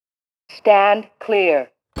Stand clear.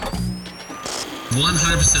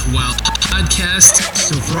 100% Wild podcast.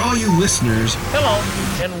 So for all you listeners, Hello,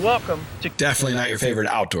 and welcome to definitely not your favorite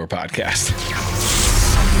outdoor podcast.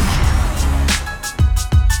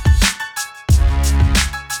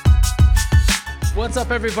 What's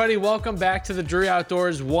up, everybody? Welcome back to the Drury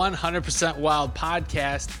Outdoors 100% Wild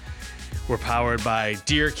podcast. We're powered by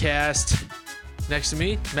DeerCast. Next to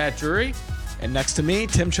me, Matt Drury. And next to me,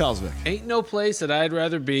 Tim Chelswick. Ain't no place that I'd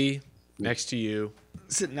rather be next to you.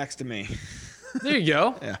 Sitting next to me. There you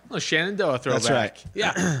go. Yeah. A Shenandoah throwback. That's right.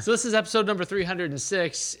 Yeah. So this is episode number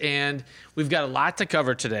 306, and we've got a lot to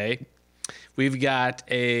cover today. We've got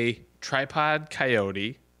a tripod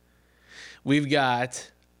coyote. We've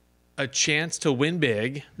got a chance to win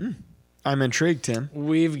big. I'm intrigued, Tim.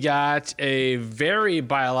 We've got a very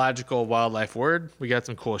biological wildlife word. We got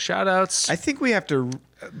some cool shout outs. I think we have to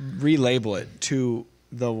relabel it to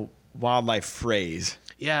the wildlife phrase.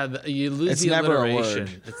 Yeah, you lose It's the never a alliteration.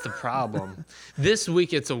 word. It's the problem. This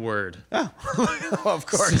week it's a word. Oh, of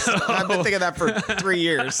course. I've been thinking that for 3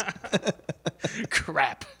 years.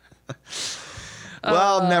 Crap.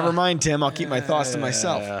 Well, never mind, Tim. I'll keep my thoughts to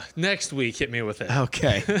myself. Next week, hit me with it.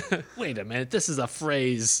 Okay. Wait a minute. This is a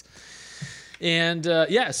phrase. And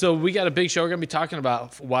so we got a big show. We're going to be talking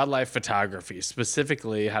about wildlife photography,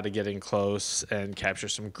 specifically how to get in close and capture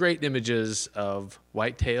some great images of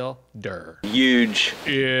whitetail deer. huge.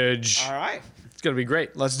 All right. It's going to be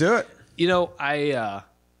great. Let's do it. You know, I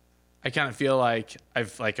kind of feel like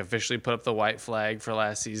I've officially put up the white flag for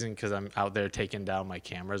last season because I'm out there taking down my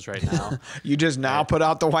cameras right now. You just now put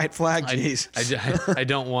out the white flag? Jeez. I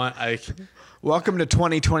don't want Welcome to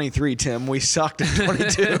 2023, Tim. We sucked in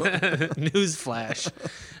 22. newsflash.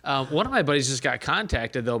 One of my buddies just got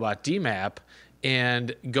contacted though about DMAP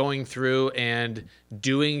and going through and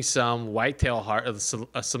doing some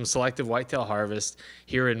some selective whitetail harvest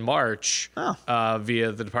here in March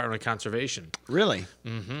via the Department of Conservation. Really?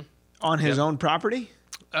 Mm-hmm. On his own property?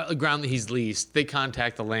 Ground that he's leased. They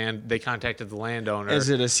contacted the landowner. Is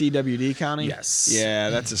it a CWD county? Yes. Yeah,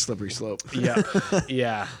 that's a slippery slope. Yep.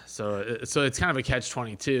 Yeah. So it's kind of a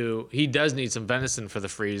catch-22. He does need some venison for the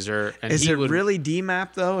freezer. And Is it really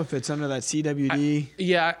DMAP though? If it's under that CWD?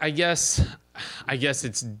 I guess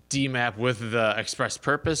it's DMAP with the express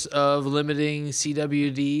purpose of limiting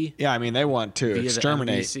CWD. Yeah, I mean they want to Via the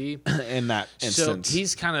exterminate NBC. in that instance. So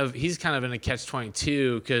he's kind of in a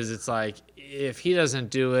catch-22 because it's like if he doesn't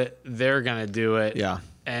do it, they're gonna do it. Yeah.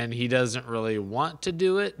 And he doesn't really want to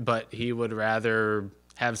do it, but he would rather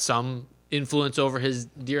have some influence over his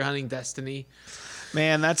deer hunting destiny.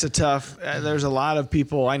 Man, that's a tough. There's a lot of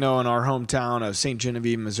people I know in our hometown of St.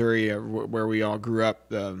 Genevieve, Missouri, where we all grew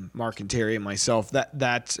up. Mark and Terry and myself. It's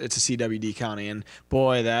a CWD county, and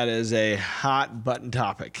boy, that is a hot button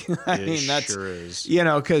topic. Sure is.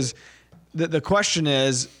 Because the question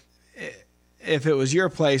is, if it was your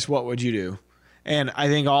place, what would you do? And I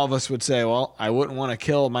think all of us would say, well, I wouldn't want to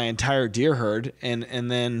kill my entire deer herd, and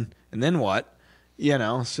then what?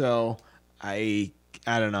 So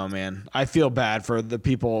I don't know, man. I feel bad for the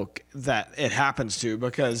people that it happens to,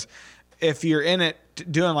 because if you're in it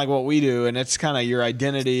doing like what we do, and it's kind of your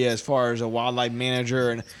identity as far as a wildlife manager,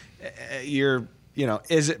 and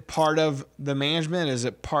is it part of the management? Is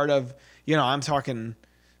it part of, I'm talking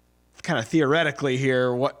kind of theoretically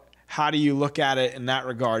here, how do you look at it in that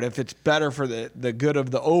regard? If it's better for the good of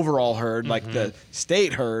the overall herd, like the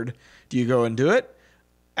state herd, do you go and do it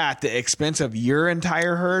at the expense of your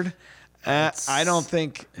entire herd? I don't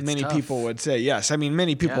think many people would say yes. I mean,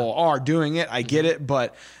 many people are doing it. I get it.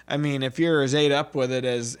 But, I mean, if you're as ate up with it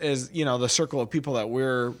as the circle of people that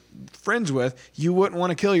we're friends with, you wouldn't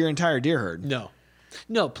want to kill your entire deer herd. No.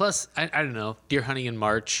 Plus, I don't know. Deer hunting in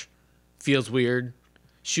March feels weird.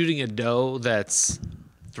 Shooting a doe that's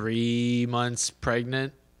 3 months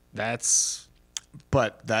pregnant,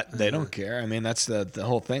 But that they don't care. I mean, that's the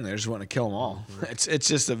whole thing. They just want to kill them all. It's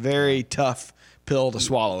just a very tough pill to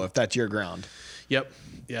swallow if that's your ground. Yep.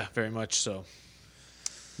 Yeah, very much so.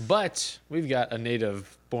 But we've got a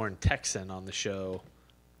native-born Texan on the show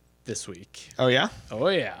this week. Oh, yeah? Oh,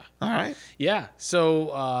 yeah. All right. Yeah.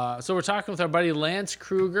 So we're talking with our buddy Lance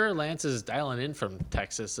Kruger. Lance is dialing in from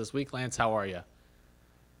Texas this week. Lance, how are you?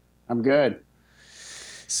 I'm good.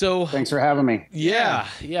 So Thanks for having me. Yeah.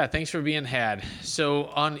 Thanks for being had. So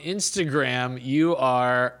on Instagram, you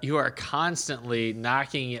are constantly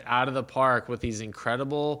knocking it out of the park with these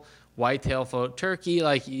incredible whitetail turkey.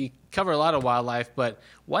 Like, you cover a lot of wildlife, but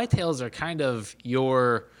whitetails are kind of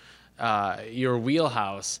your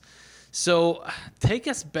wheelhouse. So take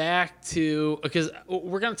us back to, because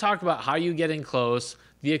we're going to talk about how you get in close,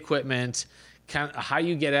 the equipment, kind of how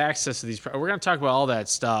you get access to these. We're going to talk about all that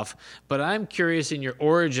stuff, but I'm curious in your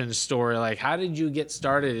origin story, like how did you get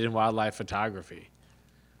started in wildlife photography?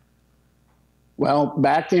 Well,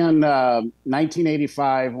 back in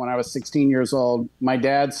 1985, when I was 16 years old, my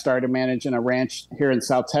dad started managing a ranch here in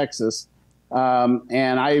South Texas.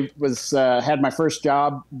 And I had my first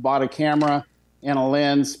job, bought a camera and a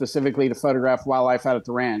lens specifically to photograph wildlife out at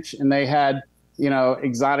the ranch. And they had,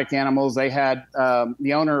 exotic animals. They had,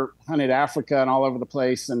 the owner hunted Africa and all over the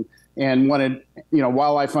place and wanted,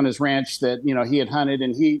 wildlife on his ranch that, he had hunted,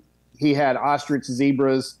 and he had ostrich,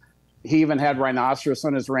 zebras. He even had rhinoceros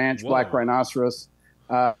on his ranch, Whoa. black rhinoceros.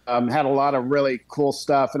 Had a lot of really cool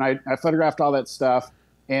stuff. And I photographed all that stuff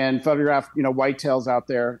and photographed, whitetails out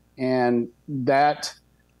there. And that,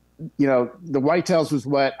 the whitetails was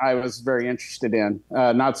what I was very interested in,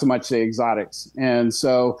 not so much the exotics. And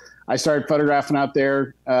so I started photographing out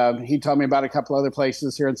there. He told me about a couple other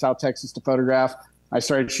places here in South Texas to photograph. I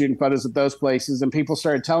started shooting photos at those places, and people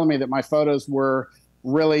started telling me that my photos were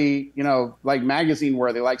really, like magazine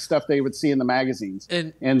worthy, like stuff they would see in the magazines.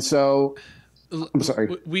 And so I'm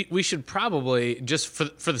sorry. We should probably, just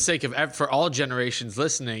for the sake of for all generations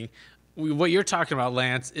listening, what you're talking about,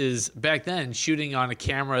 Lance, is back then shooting on a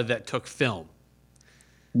camera that took film.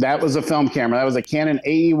 That was a film camera. That was a Canon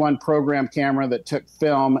AE1 program camera that took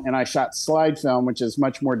film, and I shot slide film, which is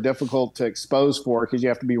much more difficult to expose for because you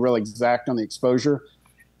have to be real exact on the exposure.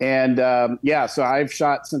 And so I've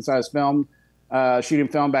shot since I was shooting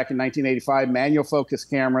film back in 1985, manual focus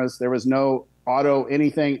cameras. There was no auto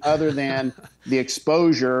anything other than the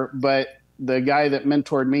exposure. But the guy that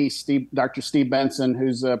mentored me, Dr. Steve Benson,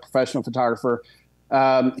 who's a professional photographer,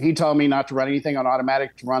 he told me not to run anything on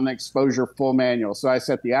automatic, to run the exposure full manual. So I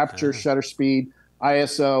set the aperture, shutter speed,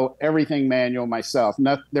 ISO, everything manual myself.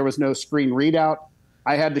 There was no screen readout.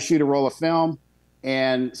 I had to shoot a roll of film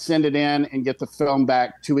and send it in and get the film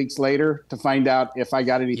back 2 weeks later to find out if I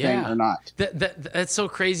got anything or not. That's so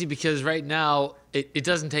crazy because right now it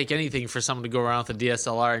doesn't take anything for someone to go around with a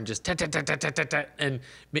DSLR and just and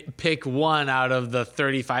pick one out of the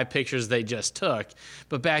 35 pictures they just took.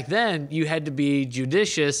 But back then you had to be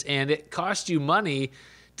judicious, and it cost you money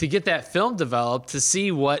to get that film developed to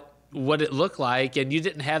see what it looked like, and you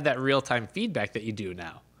didn't have that real-time feedback that you do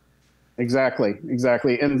now. Exactly.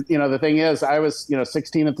 And, the thing is, I was,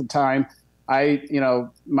 16 at the time.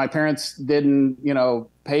 My parents didn't,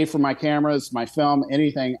 pay for my cameras, my film,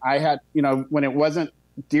 anything. I had, when it wasn't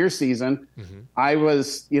deer season, I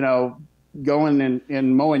was, going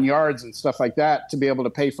and mowing yards and stuff like that to be able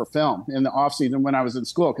to pay for film in the off season when I was in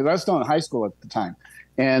school, because I was still in high school at the time.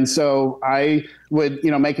 And so I would,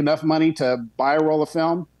 make enough money to buy a roll of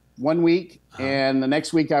film 1 week, and the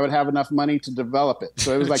next week I would have enough money to develop it.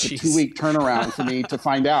 So it was like a 2-week turnaround for me to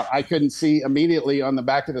find out. I couldn't see immediately on the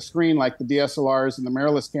back of the screen like the DSLRs and the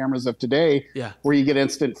mirrorless cameras of today, where you get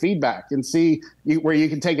instant feedback and see where you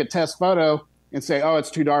can take a test photo and say, oh,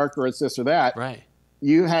 it's too dark or it's this or that. Right.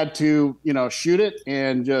 You had to, shoot it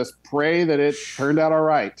and just pray that it turned out all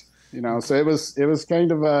right. So it was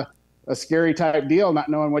kind of a scary type deal, not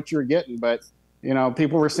knowing what you were getting. But,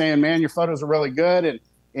 people were saying, man, your photos are really good.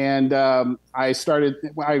 And I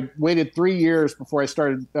waited 3 years before I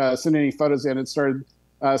started sending any photos in, and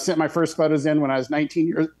sent my first photos in when I was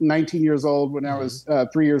 19 years old, when I was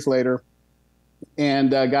 3 years later, and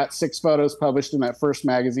got 6 photos published in that first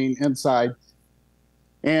magazine, Inside.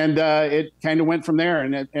 And it kind of went from there.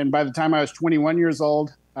 And by the time I was 21 years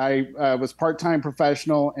old, I was part-time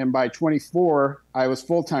professional. And by 24, I was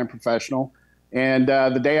full-time professional. And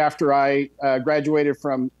the day after I graduated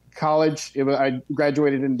from college, I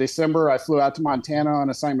graduated in December. I flew out to Montana on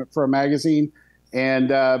assignment for a magazine, and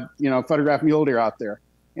photographed mule deer out there.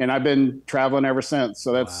 And I've been traveling ever since.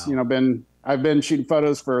 So that's I've been shooting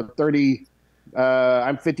photos for 30.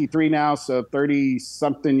 I'm 53 now, so 30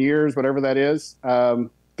 something years, whatever that is.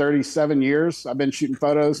 37 years I've been shooting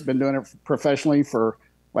photos. Been doing it professionally for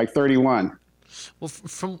like 31. Well,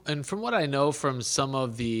 from what I know from some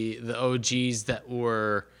of the OGs that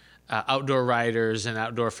were outdoor writers and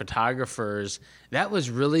outdoor photographers, that was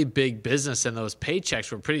really big business, and those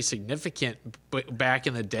paychecks were pretty significant back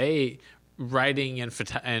in the day, writing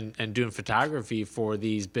and doing photography for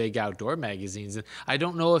these big outdoor magazines. And I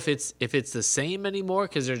don't know if it's the same anymore,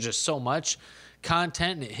 because there's just so much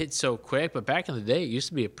content and it hits so quick. But back in the day, it used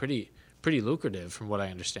to be a pretty lucrative, from what I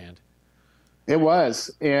understand. It was,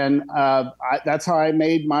 and that's how I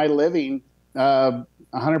made my living.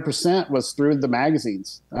 100% was through the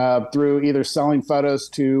magazines, through either selling photos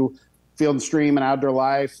to Field and Stream and Outdoor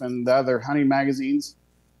Life and the other hunting magazines,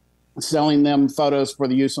 selling them photos for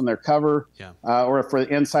the use on their cover, or for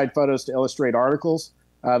inside photos to illustrate articles.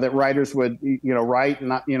 that writers would, write, and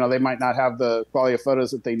not, they might not have the quality of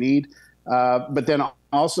photos that they need. But then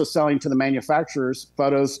also selling to the manufacturers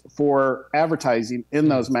photos for advertising in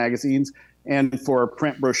those magazines and for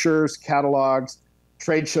print brochures, catalogs,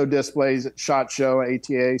 trade show displays at SHOT Show,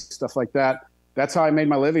 ATA, stuff like that. That's how I made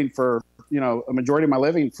my living for, a majority of my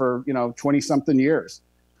living for, 20 something years.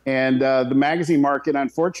 And the magazine market,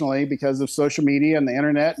 unfortunately, because of social media and the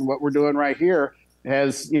internet and what we're doing right here,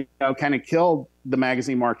 has, kind of killed the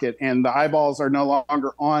magazine market, and the eyeballs are no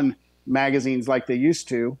longer on magazines like they used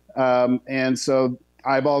to. And so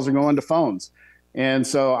eyeballs are going to phones. And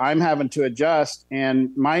so I'm having to adjust, and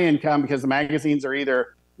my income, because the magazines are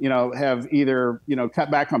either, have either, cut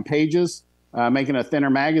back on pages, making a thinner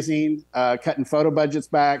magazine, cutting photo budgets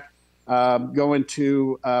back, going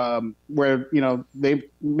to where, they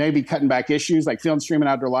may be cutting back issues like Field and Stream and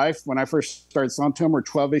Outdoor Life. When I first started selling to them, were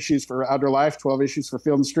 12 issues for Outdoor Life, 12 issues for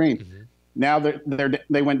Field and Stream. Mm-hmm. Now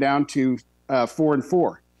they went down to 4 and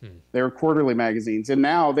 4. They were quarterly magazines, and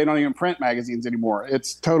now they don't even print magazines anymore.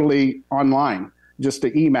 It's totally online, just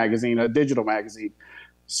an e-magazine, a digital magazine.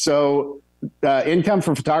 So income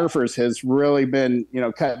from photographers has really been,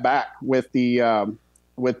 cut back with the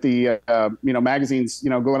magazines,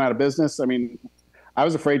 going out of business. I mean, I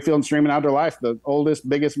was afraid Field and Stream and Outdoor Life, the oldest,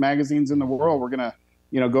 biggest magazines in the world, were going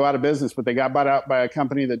to, go out of business, but they got bought out by a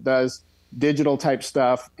company that does digital type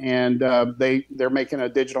stuff, and they're making a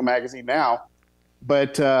digital magazine now.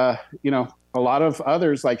 But, a lot of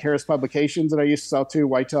others like Harris Publications that I used to sell to,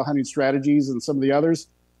 Whitetail Hunting Strategies, and some of the others,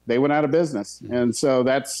 they went out of business. Mm-hmm. And so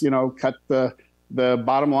that's, cut the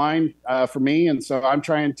bottom line for me. And so I'm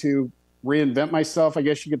trying to reinvent myself, I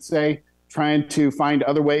guess you could say, trying to find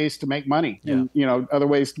other ways to make money. Yeah. And, other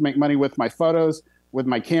ways to make money with my photos, with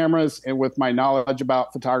my cameras, and with my knowledge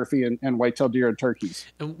about photography and whitetail deer and turkeys.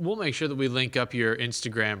 And we'll make sure that we link up your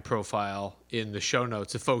Instagram profile in the show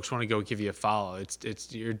notes if folks want to go give you a follow.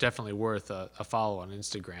 It's you're definitely worth a follow on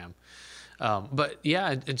Instagram. But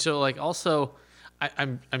yeah, and so like also,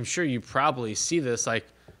 I'm sure you probably see this, like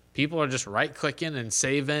people are just right clicking and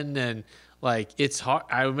saving, and like it's hard.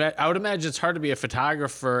 I would imagine it's hard to be a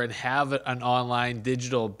photographer and have an online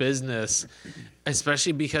digital business,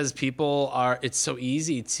 especially because it's so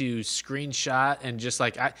easy to screenshot and just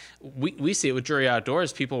like we see it with Drury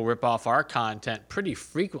Outdoors. People rip off our content pretty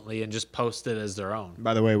frequently and just post it as their own.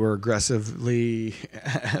 By the way, we're aggressively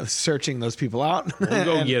searching those people out. We'll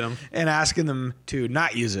go get them and asking them to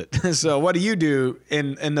not use it. So what do you do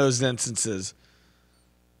in those instances?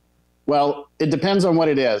 Well, it depends on what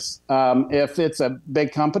it is. If it's a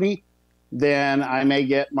big company, then I may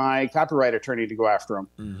get my copyright attorney to go after them.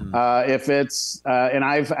 Mm-hmm. If it's, and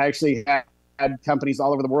I've actually had companies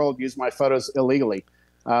all over the world use my photos illegally.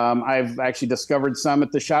 I've actually discovered some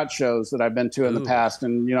at the SHOT Shows that I've been to in the past.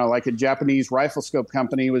 And, like a Japanese rifle scope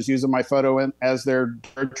company was using my photo as their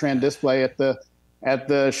trend display at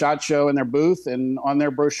the SHOT Show in their booth and on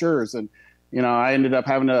their brochures. And, I ended up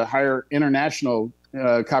having to hire international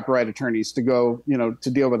copyright attorneys to go, to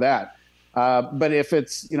deal with that. But if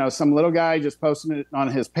it's, some little guy just posting it on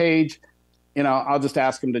his page, I'll just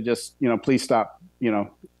ask him to just, please stop,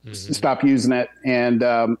 stop using it. And,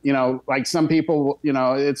 like some people,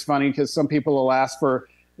 it's funny because some people will ask for,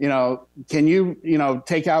 can you,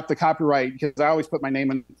 take out the copyright? Because I always put my name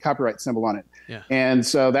and copyright symbol on it. Yeah. And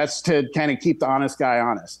so that's to kind of keep the honest guy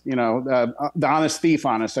honest, the honest thief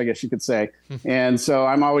honest, I guess you could say. And so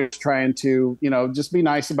I'm always trying to, just be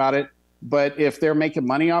nice about it. But if they're making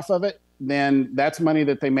money off of it, then that's money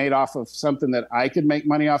that they made off of something that I could make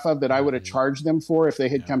money off of that I would have charged them for if they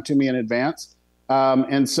had come to me in advance.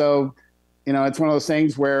 And so, it's one of those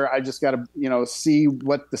things where I just got to, see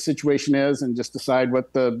what the situation is and just decide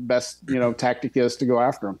what the best, tactic is to go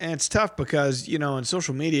after them. And it's tough because, in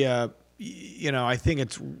social media, I think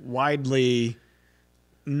it's widely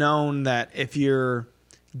known that if you're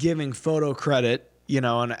giving photo credit,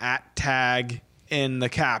 an @ tag in the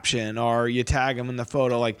caption, or you tag them in the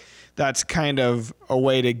photo, like that's kind of a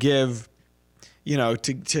way to give,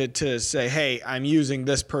 to say, hey, I'm using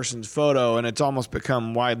this person's photo, and it's almost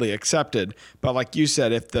become widely accepted. But like you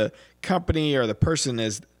said, if the company or the person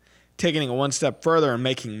is taking it one step further and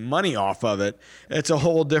making money off of it, it's a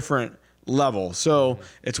whole different level. So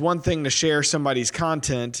it's one thing to share somebody's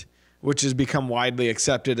content, which has become widely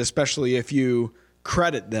accepted, especially if you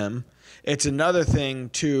credit them. It's another thing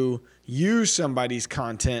to use somebody's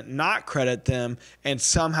content, not credit them, and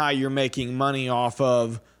somehow you're making money off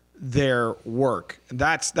of their work.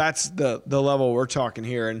 That's the level we're talking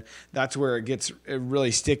here, and that's where it gets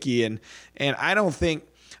really sticky. And I don't think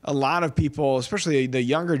a lot of people, especially the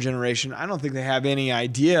younger generation, I don't think they have any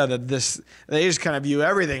idea that they just kind of view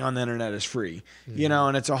everything on the internet as free,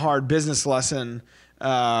 and it's a hard business lesson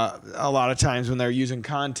a lot of times when they're using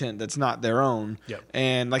content that's not their own. Yep.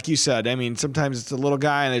 And like you said, I mean, sometimes it's a little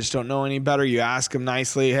guy and they just don't know any better. You ask them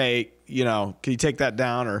nicely, hey, can you take that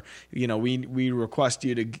down? Or, we request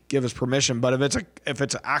you to give us permission. But if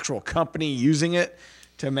it's an actual company using it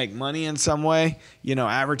to make money in some way,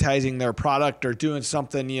 advertising their product or doing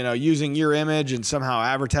something, using your image and somehow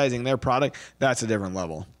advertising their product, that's a different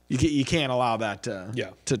level. You can't allow that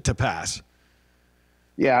to pass.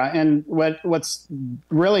 Yeah, and what's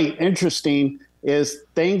really interesting is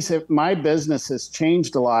my business has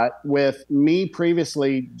changed a lot with me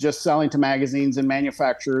previously just selling to magazines and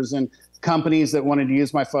manufacturers and companies that wanted to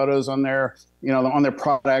use my photos on their, on their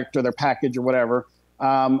product or their package or whatever.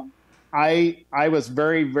 I was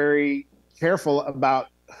very, very careful about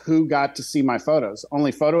who got to see my photos.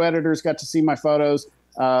 Only photo editors got to see my photos,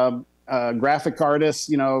 graphic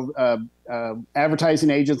artists, advertising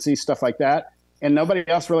agencies, stuff like that. And nobody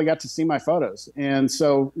else really got to see my photos. And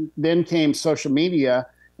so then came social media,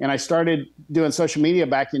 and I started doing social media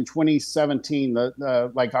back in 2017,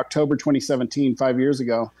 like October 2017, 5 years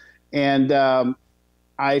ago. And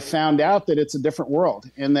I found out that it's a different world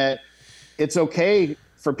and that it's okay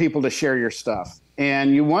for people to share your stuff.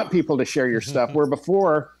 And you want people to share your stuff, where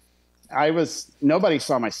before nobody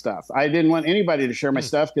saw my stuff. I didn't want anybody to share my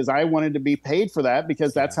stuff because I wanted to be paid for that,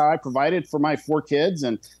 because that's how I provided for my 4 kids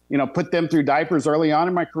and, put them through diapers early on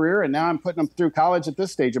in my career. And now I'm putting them through college at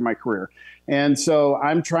this stage of my career. And so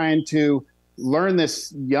I'm trying to learn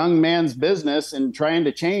this young man's business and trying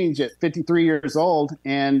to change at 53 years old.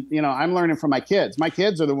 And, I'm learning from my kids. My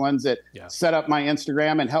kids are the ones that set up my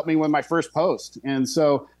Instagram and helped me with my first post. And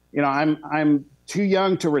so, I'm too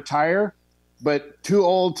young to retire, but too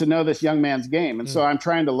old to know this young man's game. And so I'm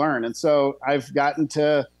trying to learn. And so I've gotten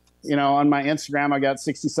to, on my Instagram, I got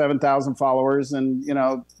 67,000 followers. And,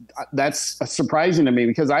 that's surprising to me,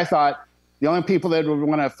 because I thought the only people that would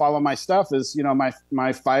want to follow my stuff is,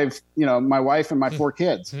 my 5, my wife and my 4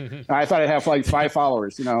 kids. I thought I'd have like 5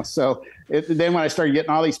 followers, So then when I started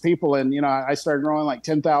getting all these people and, I started growing like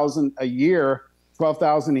 10,000 a year,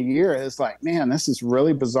 12,000 a year, it's like, man, this is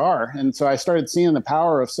really bizarre. And so I started seeing the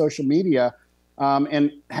power of social media.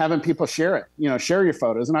 And having people share it, share your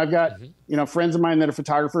photos. And I've got, friends of mine that are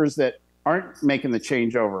photographers that aren't making the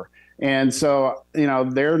changeover. And so,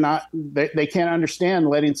 they can't understand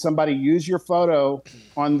letting somebody use your photo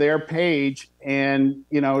on their page and,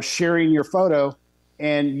 sharing your photo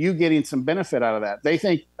and you getting some benefit out of that. They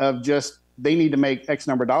think of they need to make X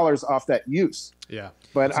number of dollars off that use. Yeah.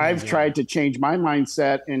 But I've tried to change my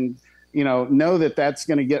mindset and, know that that's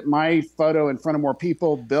going to get my photo in front of more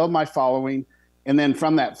people, build my following. And then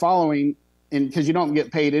from that following, and because you don't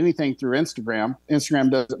get paid anything through Instagram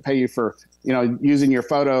doesn't pay you for, using your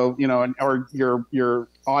photo, or your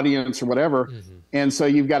audience or whatever. And so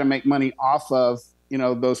you've got to make money off of,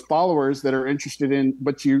 those followers that are interested in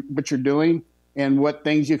what you're doing and what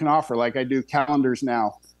things you can offer. Like I do calendars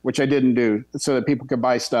now, which I didn't do, so that people could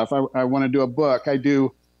buy stuff. I want to do a book. I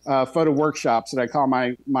do photo workshops that I call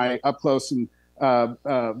my up close and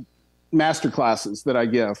master classes that I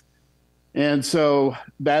give. And so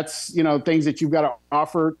that's, things that you've got to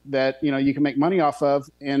offer that, you can make money off of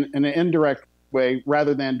in an indirect way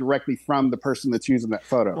rather than directly from the person that's using that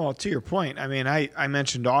photo. Well, to your point, I mean, I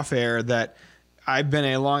mentioned off air that I've been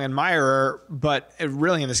a long admirer, but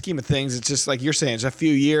really in the scheme of things, it's just like you're saying, it's a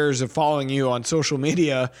few years of following you on social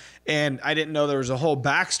media. And I didn't know there was a whole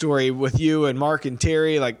backstory with you and Mark and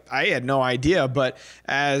Terry. Like I had no idea, but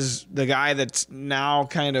as the guy that's now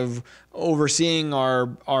kind of overseeing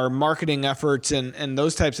our marketing efforts and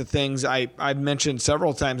those types of things, I've mentioned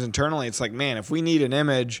several times internally, it's like, man, if we need an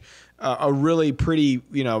image, a really pretty,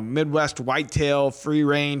 Midwest whitetail, free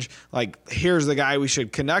range, like here's the guy we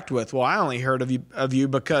should connect with. Well, I only heard of you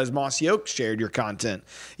because Mossy Oak shared your content,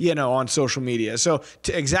 on social media. So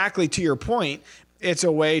exactly to your point, it's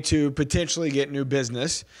a way to potentially get new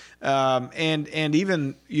business. And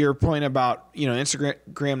even your point about,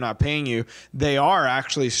 Instagram not paying you, they are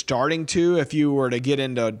actually starting to, if you were to get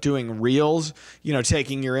into doing reels,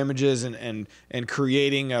 taking your images and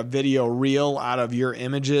creating a video reel out of your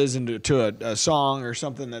images into a song or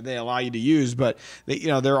something that they allow you to use. But,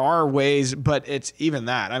 there are ways, but it's even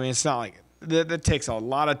that. I mean, it's not like, that takes a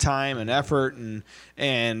lot of time and effort and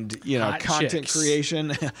Hot content chicks.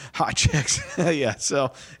 creation. Hot chicks. Yeah.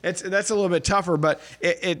 So that's a little bit tougher, but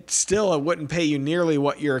it still wouldn't pay you nearly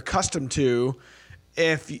what you're accustomed to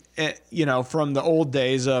if from the old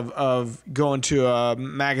days of going to a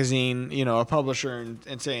magazine, a publisher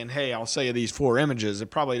and saying, hey, I'll sell you these 4 images, it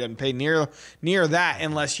probably doesn't pay near that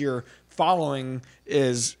unless your following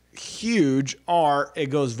is huge or it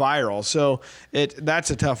goes viral. So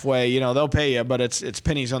that's a tough way. They'll pay you, but it's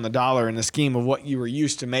pennies on the dollar in the scheme of what you were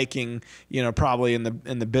used to making, probably in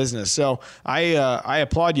the business. So I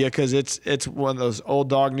applaud you, because it's one of those old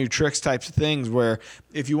dog new tricks types of things where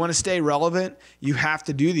if you want to stay relevant, you have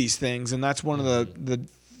to do these things. And that's one of the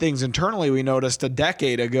things internally we noticed a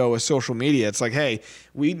decade ago with social media. It's like, hey,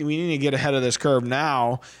 we need to get ahead of this curve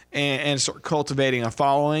now and start cultivating a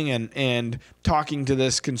following and talking to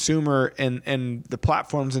this consumer and the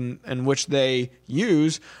platforms in which they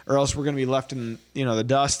use, or else we're going to be left in the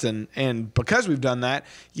dust. And because we've done that,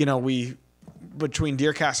 we between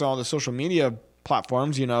DeerCast and all the social media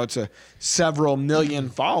platforms, it's a several million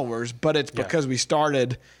followers, but it's because we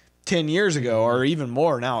started 10 years ago, or even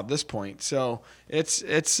more now at this point. So it's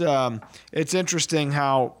interesting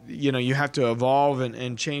how you have to evolve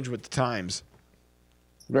and change with the times.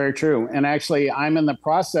 Very true. And actually, I'm in the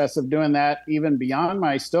process of doing that even beyond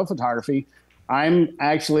my still photography. I'm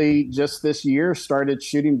actually just this year started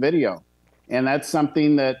shooting video. And that's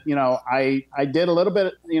something that, I did a little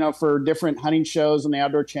bit, for different hunting shows on the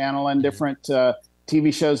Outdoor Channel and different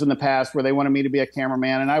TV shows in the past where they wanted me to be a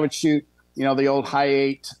cameraman. And I would shoot the old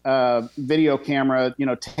Hi8 video camera,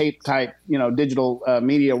 tape type, digital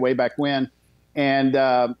media way back when. And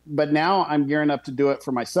but now I'm gearing up to do it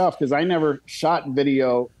for myself, because I never shot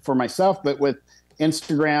video for myself. But with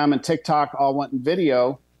Instagram and TikTok all wanting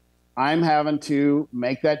video, I'm having to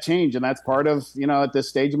make that change. And that's part of, at this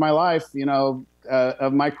stage of my life,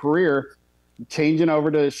 of my career, changing over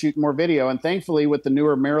to shoot more video. And thankfully, with the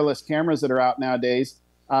newer mirrorless cameras that are out nowadays,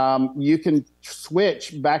 you can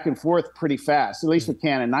switch back and forth pretty fast, at least with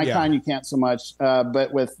Canon. Nikon, you can't so much,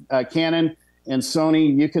 but with Canon and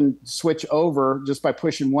Sony, you can switch over just by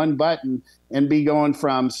pushing one button and be going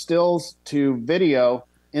from stills to video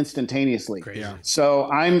instantaneously. Yeah. So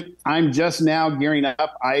I'm just now gearing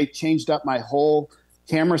up. I changed up my whole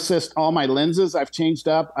camera system, all my lenses I've changed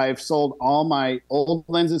up. I've sold all my old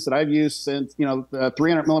lenses that I've used since, the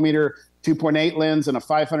 300 millimeter 2.8 lens and a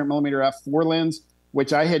 500 millimeter f4 lens,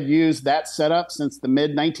 which I had used that setup since the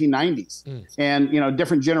mid 1990s. And,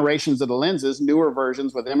 different generations of the lenses, newer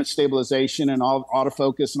versions with image stabilization and all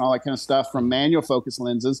autofocus and all that kind of stuff from manual focus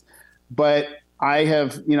lenses. But I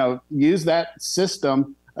have, used that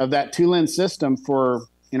system of that 2-lens system for,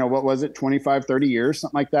 what was it, 25, 30 years,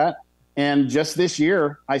 something like that. And just this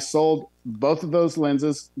year, I sold both of those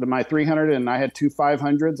lenses, my 300 and I had 2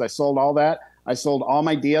 500s. I sold all that. I sold all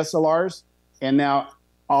my DSLRs. And now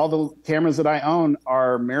all the cameras that I own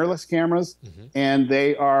are mirrorless cameras, and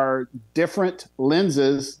they are different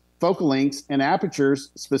lenses, focal lengths, and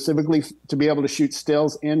apertures specifically to be able to shoot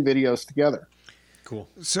stills and videos together. Cool.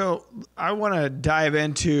 So I want to dive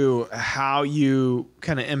into how you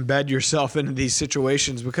kind of embed yourself into these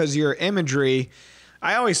situations, because your imagery,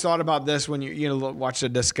 I always thought about this when you watch a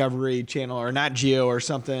Discovery Channel or Nat Geo or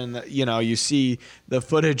something, that, you see the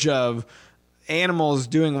footage of animals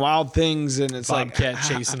doing wild things, and it's Bobcat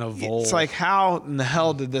chasing a vole. It's like, how in the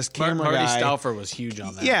hell did this camera Marty guy? Stauffer was huge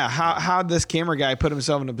on that. Yeah, how did this camera guy put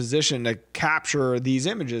himself in a position to capture these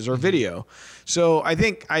images or video? So I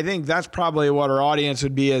think that's probably what our audience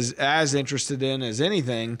would be as interested in as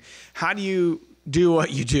anything. How do you do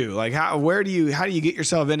what you do? Like, how do you get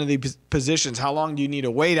yourself into these positions? How long do you need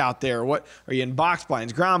to wait out there? What are you in, box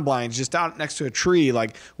blinds, ground blinds, just out next to a tree?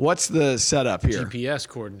 Like, what's the setup here? GPS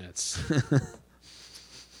coordinates.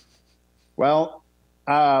 Well,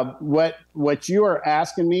 what you are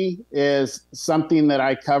asking me is something that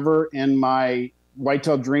I cover in my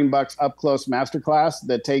Whitetail Dream Bucks Up Close Masterclass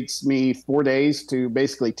that takes me 4 days to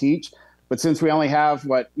basically teach. But since we only have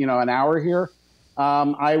an hour here,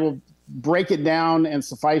 I will break it down and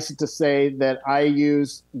suffice it to say that I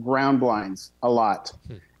use ground blinds a lot.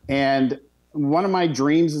 And one of my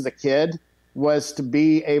dreams as a kid was to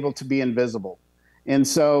be able to be invisible. And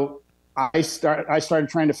so I started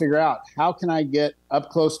trying to figure out, how can I get up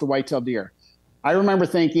close to whitetail deer? I remember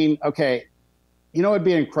thinking, okay, what'd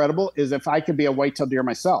be incredible is if I could be a whitetail deer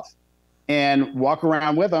myself and walk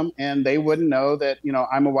around with them, and they wouldn't know that,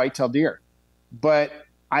 I'm a whitetail deer. But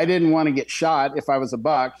I didn't want to get shot if I was a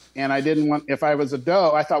buck, and if I was a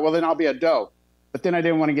doe, I thought, well, then I'll be a doe. But then I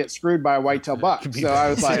didn't want to get screwed by a whitetail buck. So I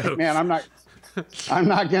was like, man,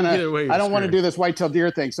 I don't want to do this whitetail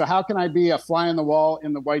deer thing. So how can I be a fly on the wall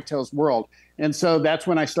in the whitetails world? And so that's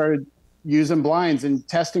when I started using blinds and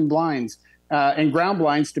testing blinds and ground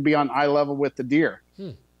blinds to be on eye level with the deer.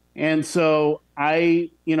 And so I,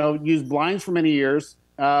 used blinds for many years.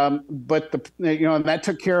 But and that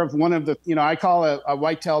took care of one of the, I call a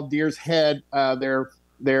white-tailed deer's head, their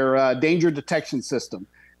danger detection system.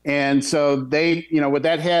 And so they, with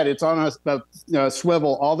that head, it's on a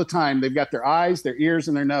swivel all the time. They've got their eyes, their ears,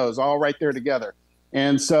 and their nose all right there together.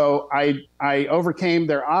 And so I overcame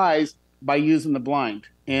their eyes by using the blind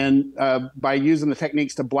and by using the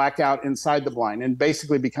techniques to black out inside the blind and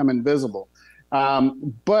basically become invisible.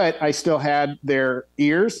 But I still had their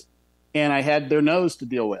ears and I had their nose to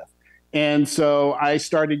deal with. And so I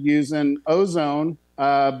started using ozone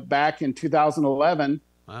back in 2011.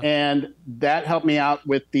 Wow. And that helped me out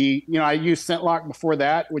with the, I used ScentLok before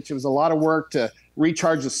that, which was a lot of work to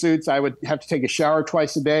recharge the suits. I would have to take a shower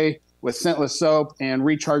twice a day with scentless soap and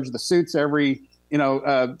recharge the suits every,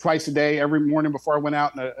 twice a day, every morning before I went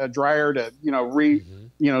out in a dryer to,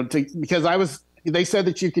 because they said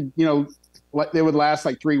that you could, they would last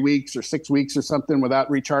like 3 weeks or 6 weeks or something without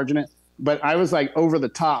recharging it. But I was like over the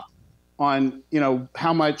top on,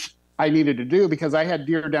 how much I needed to do because I had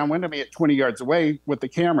deer downwind of me at 20 yards away with the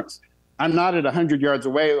cameras. I'm not at 100 yards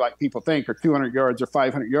away like people think, or 200 yards or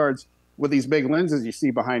 500 yards with these big lenses you see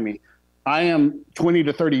behind me. I am 20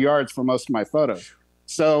 to 30 yards for most of my photos.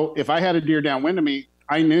 So if I had a deer downwind of me,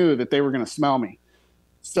 I knew that they were going to smell me.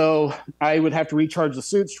 So I would have to recharge the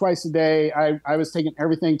suits twice a day. I was taking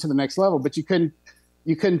everything to the next level, but you couldn't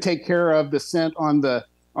take care of the scent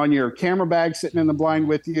on your camera bag sitting in the blind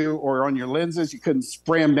with you or on your lenses. You couldn't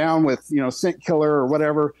spray them down with, scent killer or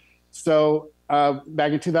whatever. So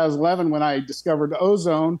back in 2011, when I discovered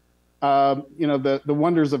ozone, the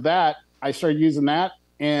wonders of that, I started using that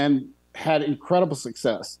and had incredible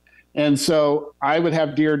success. And so I would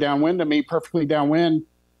have deer downwind of me, perfectly downwind,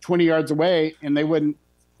 20 yards away, and they wouldn't,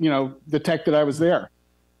 detect that I was there.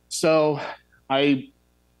 So I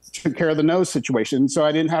took care of the nose situation. So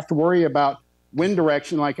I didn't have to worry about wind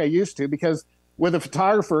direction like I used to, because with a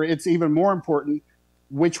photographer, it's even more important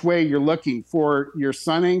which way you're looking for your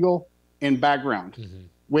sun angle and background,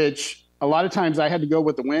 which a lot of times I had to go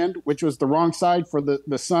with the wind, which was the wrong side for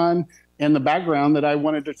the sun and the background that I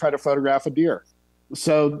wanted to try to photograph a deer.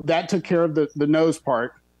 So that took care of the nose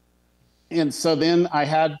part. And so then I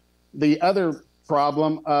had the other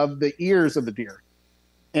problem of the ears of the deer.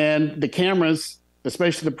 And the cameras,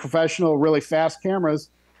 especially the professional, really fast cameras,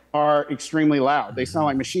 are extremely loud. They sound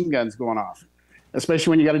like machine guns going off,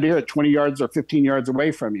 especially when you got a deer at 20 yards or 15 yards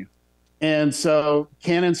away from you. And so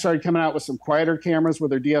Canon started coming out with some quieter cameras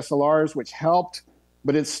with their DSLRs, which helped,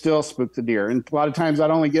 but it still spooked the deer. And a lot of times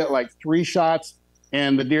I'd only get like 3 shots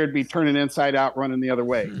and the deer would be turning inside out, running the other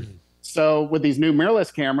way. So with these new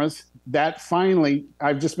mirrorless cameras, that finally,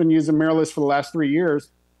 I've just been using mirrorless for the last 3 years.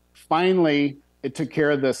 Finally, it took care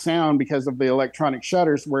of the sound because of the electronic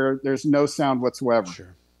shutters where there's no sound whatsoever.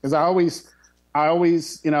 Sure. Because I always,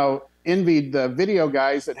 envied the video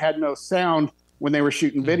guys that had no sound when they were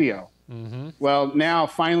shooting video. Well, now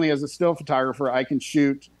finally, as a still photographer, I can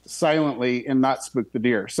shoot silently and not spook the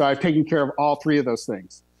deer. So I've taken care of all 3 of those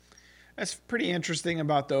things. That's pretty interesting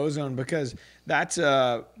about the ozone, because that's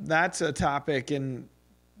a topic in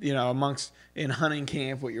hunting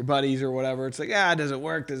camp with your buddies or whatever. It's like, does it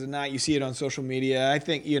work? Does it not? You see it on social media. I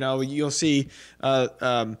think, you'll see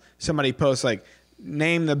somebody post like,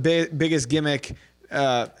 name the biggest gimmick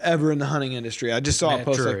ever in the hunting industry. I just saw a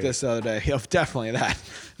post like this the other day. Definitely that.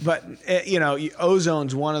 But,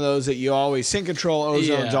 ozone's one of those that you always, scent control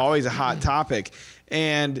ozone's always a hot topic.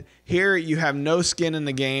 And here you have no skin in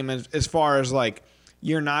the game as far as like,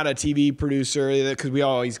 you're not a TV producer, because we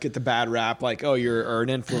always get the bad rap, like, oh, you're an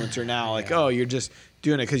influencer now. Like, oh, you're just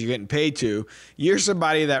doing it because you're getting paid to. You're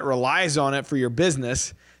somebody that relies on it for your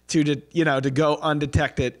business to go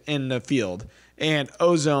undetected in the field. And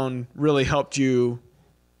ozone really helped you,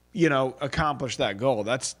 accomplish that goal.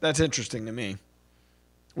 That's interesting to me.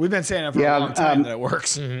 We've been saying it for a long time that it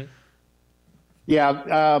works.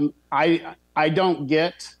 Yeah, I don't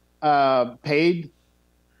get paid.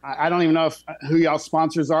 I don't even know who y'all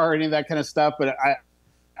sponsors are or any of that kind of stuff, but I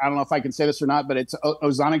don't know if I can say this or not, but it's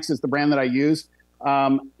Ozonics is the brand that I use.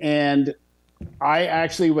 And I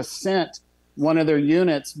actually was sent one of their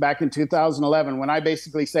units back in 2011. When I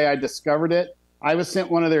basically say I discovered it, I was sent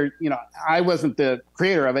one of their, I wasn't the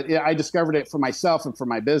creator of it. I discovered it for myself and for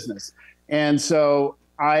my business. And so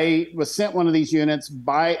I was sent one of these units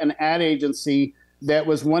by an ad agency that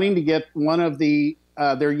was wanting to get one of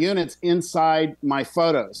their units inside my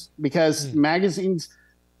photos, because magazines,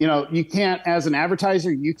 you can't, as an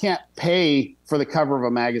advertiser, you can't pay for the cover of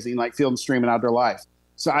a magazine like Field and Stream and Outdoor Life.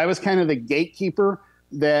 So I was kind of the gatekeeper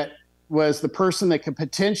that was the person that could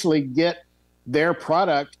potentially get their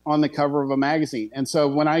product on the cover of a magazine. And so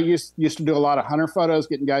when I used to do a lot of hunter photos,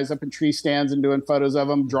 getting guys up in tree stands and doing photos of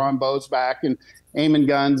them, drawing bows back and aiming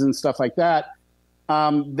guns and stuff like that,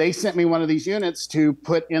 they sent me one of these units to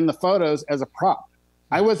put in the photos as a prop.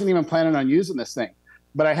 I wasn't even planning on using this thing,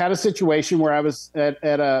 but I had a situation where I was at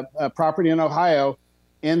a property in Ohio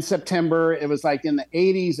in September. It was like in the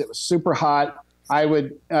 80s. It was super hot.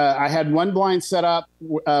 I had one blind set up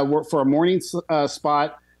for a morning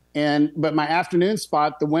spot, but my afternoon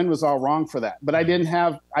spot, the wind was all wrong for that. But I didn't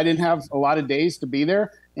have a lot of days to be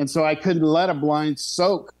there, and so I couldn't let a blind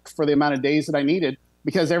soak for the amount of days that I needed,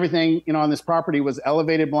 because everything on this property was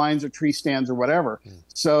elevated blinds or tree stands or whatever.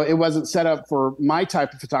 So it wasn't set up for my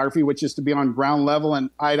type of photography, which is to be on ground level and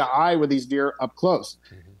eye to eye with these deer up close.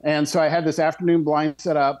 And so I had this afternoon blind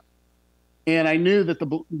set up, and I knew that the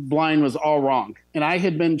blind was all wrong. And I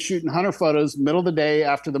had been shooting hunter photos middle of the day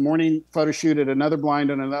after the morning photo shoot at another blind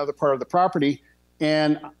on another part of the property.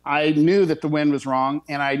 And I knew that the wind was wrong,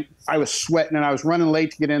 and I was sweating, and I was running late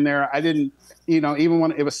to get in there. I didn't, even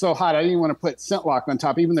when it was so hot, I didn't want to put scent lock on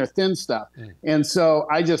top, even their thin stuff. And so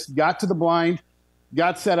I just got to the blind,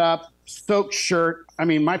 got set up, soaked shirt. I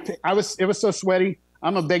mean, it was so sweaty.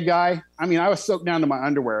 I'm a big guy. I mean, I was soaked down to my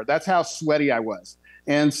underwear. That's how sweaty I was.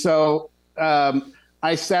 And so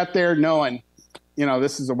I sat there knowing,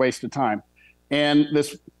 this is a waste of time. And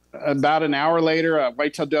about an hour later, a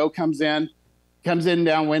whitetail doe comes in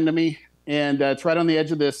downwind of me, and it's right on the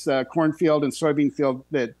edge of this cornfield and soybean field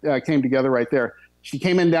that came together right there. She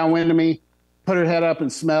came in downwind of me, put her head up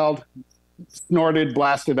and smelled, snorted,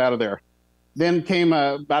 blasted out of there. Then came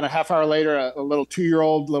about a half hour later, a little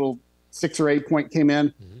 2-year-old, little 6 or 8 point came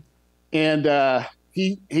in, and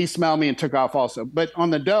he smelled me and took off also. But on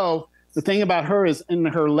the doe, the thing about her is in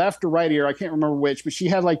her left or right ear, I can't remember which, but she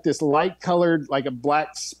had like this light colored, like a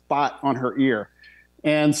black spot on her ear.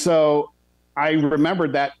 And so I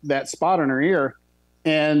remembered that spot on her ear.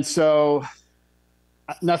 And so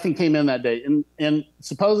nothing came in that day. And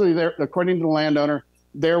supposedly there, according to the landowner,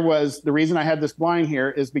 the reason I had this blind here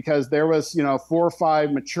is because there was, 4 or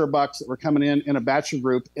 5 mature bucks that were coming in a bachelor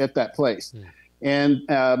group at that place. And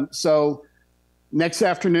so next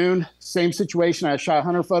afternoon, same situation. I shot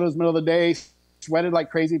hunter photos middle of the day, sweated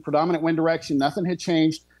like crazy, predominant wind direction. Nothing had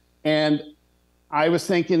changed. And I was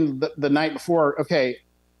thinking the night before, okay,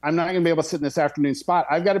 I'm not going to be able to sit in this afternoon spot.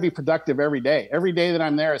 I've got to be productive every day. Every day that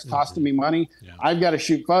I'm there is costing me money. Yeah. I've got to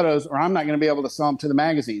shoot photos, or I'm not going to be able to sell them to the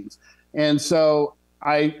magazines. And so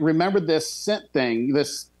I remembered this scent thing,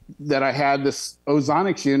 that I had, this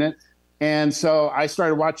Ozonics unit. And so I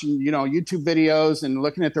started watching, YouTube videos and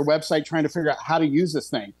looking at their website, trying to figure out how to use this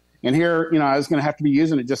thing. And here, I was going to have to be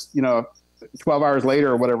using it just, 12 hours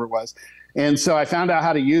later or whatever it was. And so I found out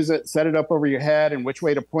how to use it, set it up over your head and which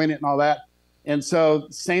way to point it and all that. And so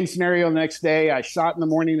same scenario the next day. I shot in the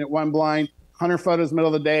morning at one blind, hunter photos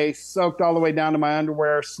middle of the day, soaked all the way down to my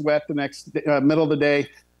underwear, sweat the next middle of the day,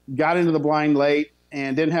 got into the blind late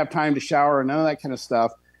and didn't have time to shower and none of that kind of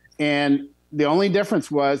stuff. And the only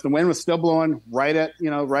difference was the wind was still blowing right at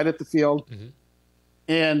the field.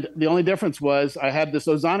 And the only difference was I had this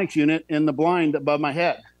Ozonics unit in the blind above my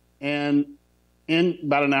head. And in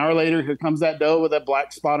about an hour later, here comes that doe with a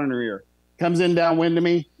black spot on her ear. Comes in downwind to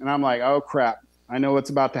me, and I'm like, oh, crap. I know what's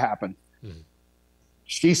about to happen.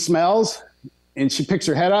 She smells, and she picks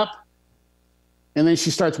her head up, and then she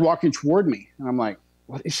starts walking toward me. And I'm like,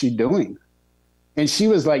 what is she doing? And she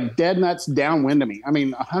was like dead nuts downwind to me. I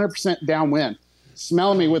mean, 100% downwind,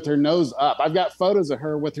 smelling me with her nose up. I've got photos of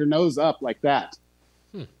her with her nose up like that.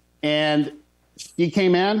 And she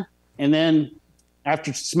came in, and then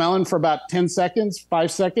after smelling for about 5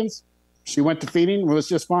 seconds, she went to feeding and was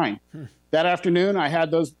just fine. That afternoon, I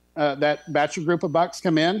had that bachelor group of bucks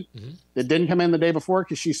come in that didn't come in the day before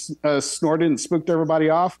because she snorted and spooked everybody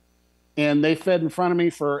off. And they fed in front of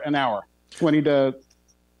me for an hour, 20 to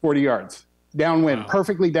 40 yards, downwind,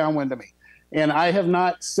 perfectly downwind to me. And I have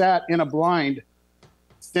not sat in a blind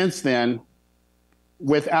since then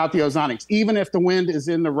without the Ozonics. Even if the wind is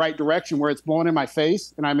in the right direction where it's blowing in my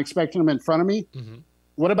face and I'm expecting them in front of me,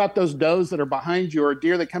 what about those does that are behind you or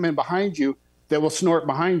deer that come in behind you that will snort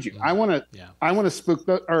behind you? I want to spook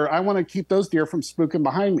I want to keep those deer from spooking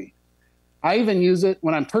behind me. I even use it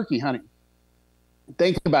when I'm turkey hunting.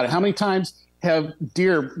 Think about it. How many times have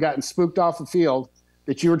deer gotten spooked off the field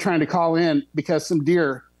that you were trying to call in because some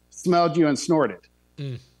deer smelled you and snorted?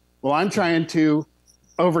 Well, I'm trying to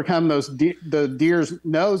overcome the deer's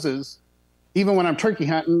noses, even when I'm turkey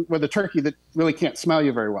hunting with a turkey that really can't smell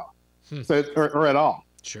you very well, or at all.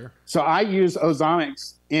 Sure. So I use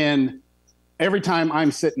Ozonics in every time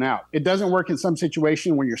I'm sitting out. It doesn't work in some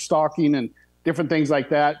situation when you're stalking and different things like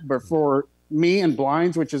that. But for me and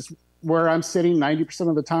blinds, which is where I'm sitting 90%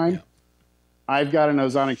 of the time, I've got an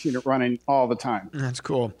ozonics unit running all the time. That's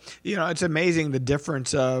cool. It's amazing the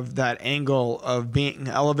difference of that angle of being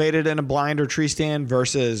elevated in a blind or tree stand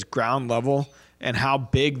versus ground level, and how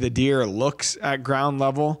big the deer looks at ground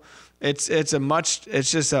level. It's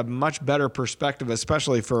just a much better perspective,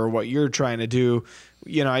 especially for what you're trying to do.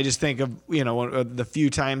 I just think of the few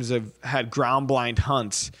times I've had ground blind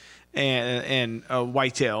hunts and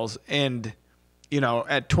whitetails, and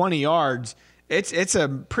at 20 yards. It's a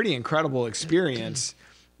pretty incredible experience.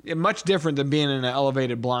 Much different than being in an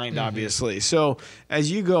elevated blind, obviously. So as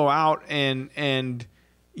you go out and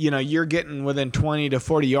you're getting within 20 to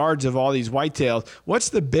 40 yards of all these whitetails, what's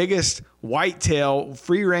the biggest whitetail,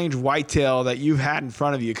 free range whitetail that you've had in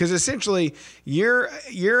front of you? Because essentially you're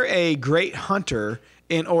a great hunter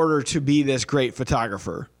in order to be this great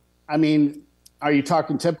photographer. I mean, are you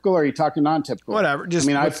talking typical or are you talking non-typical? Whatever. Just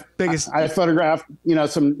I photographed,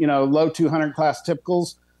 some, low 200 class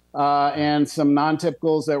typicals, and some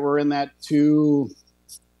non-typicals that were in that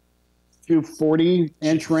 240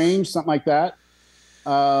 inch range, something like that.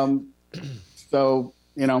 So,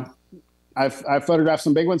 I've photographed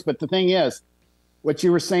some big ones, but the thing is, what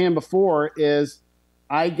you were saying before is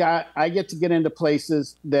I get to get into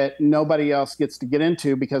places that nobody else gets to get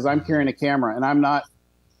into because I'm carrying a camera and I'm not,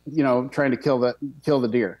 trying to kill the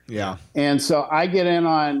deer. Yeah. And so I get in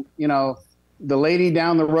on, the lady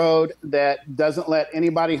down the road that doesn't let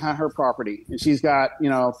anybody hunt her property. And she's got,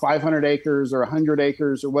 500 acres or 100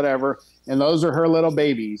 acres or whatever. And those are her little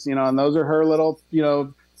babies, and those are her little,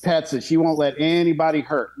 pets that she won't let anybody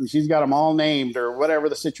hurt. And she's got them all named or whatever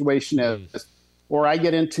the situation is. Or I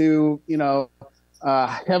get into,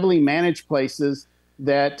 heavily managed places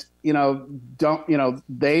that, don't,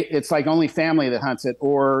 it's like only family that hunts it,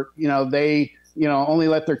 or, they, only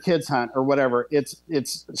let their kids hunt or whatever.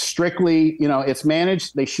 It's strictly, it's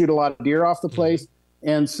managed. They shoot a lot of deer off the place.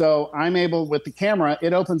 And so I'm able, with the camera,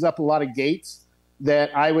 it opens up a lot of gates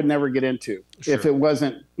that I would never get into if it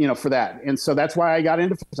wasn't, for that. And so that's why I got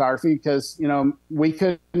into photography, because, we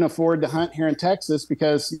couldn't afford to hunt here in Texas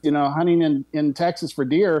because, hunting in Texas for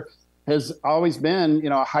deer has always been,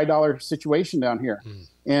 a high dollar situation down here.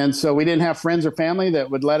 And so we didn't have friends or family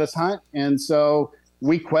that would let us hunt. And so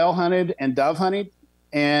we quail hunted and dove hunted.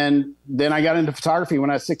 And then I got into photography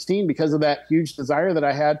when I was 16 because of that huge desire that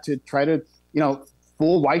I had to try to,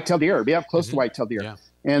 fool whitetail deer, be up close to whitetail deer. Yeah.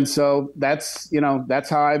 And so that's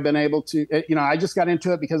how I've been able to, I just got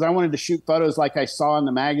into it because I wanted to shoot photos like I saw in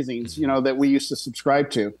the magazines, that we used to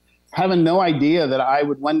subscribe to, having no idea that I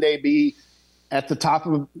would one day be at the top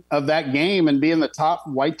of that game and being the top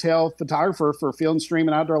whitetail photographer for Field and Stream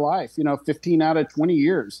and Outdoor Life, 15 out of 20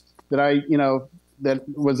 years that that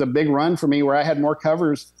was a big run for me, where I had more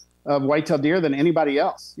covers of whitetail deer than anybody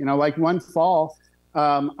else. Like one fall,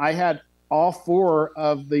 I had all 4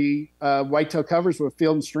 of the whitetail covers with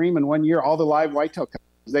Field and Stream in 1 year, all the live whitetail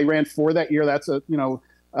covers. They ran 4 that year. That's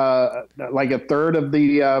like a third of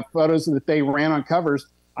the photos that they ran on covers.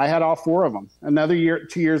 I had all 4 of them. Another year,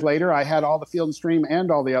 2 years later, I had all the Field and Stream and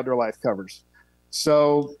all the Outdoor Life covers.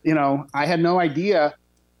 So, I had no idea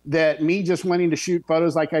that me just wanting to shoot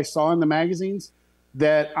photos like I saw in the magazines,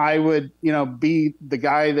 that I would, be the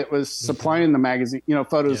guy that was supplying the magazine,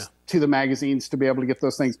 photos to the magazines to be able to get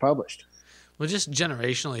those things published. Well, just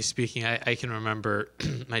generationally speaking, I can remember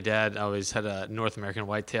my dad always had a North American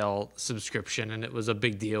Whitetail subscription, and it was a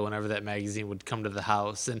big deal whenever that magazine would come to the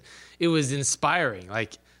house. And it was inspiring.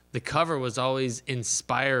 Like, the cover was always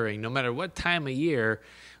inspiring, no matter what time of year.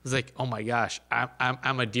 It was like, oh my gosh,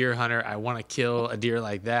 I'm a deer hunter. I want to kill a deer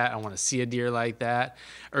like that. I want to see a deer like that.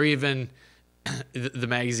 Or even the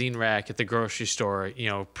magazine rack at the grocery store,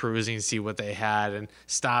 perusing to see what they had and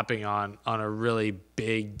stopping on a really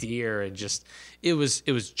big deer, and just it was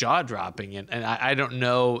jaw dropping. And I don't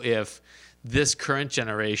know if this current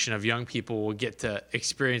generation of young people will get to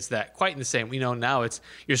experience that quite in the same. Now it's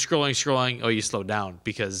you're scrolling, oh, you slow down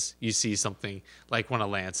because you see something like one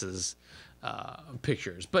of Lance's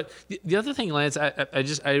pictures. But the other thing, Lance,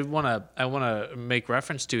 I want to make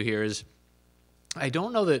reference to here is I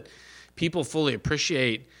don't know that people fully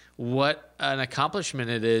appreciate what an accomplishment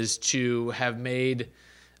it is to have made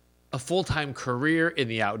a full-time career in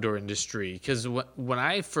the outdoor industry. Because when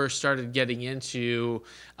I first started getting into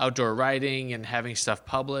outdoor writing and having stuff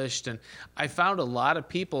published, and I found a lot of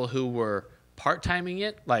people who were part-timing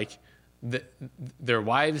it, like their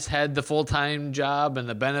wives had the full-time job and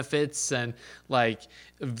the benefits, and like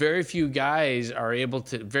very few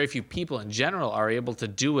people in general are able to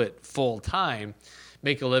do it full-time,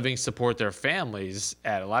 make a living, support their families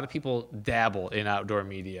at. A lot of people dabble in outdoor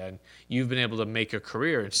media, and you've been able to make a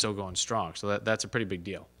career and still going strong. So that's a pretty big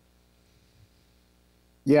deal.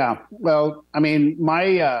 Yeah. Well, I mean,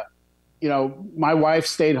 my wife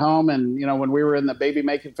stayed home, and, when we were in the baby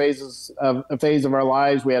making phase of our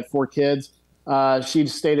lives, we had 4 kids. She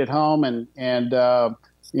stayed at home, and it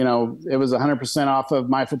was 100% off of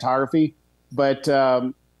my photography. But,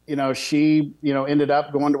 she, ended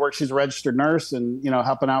up going to work. She's a registered nurse and,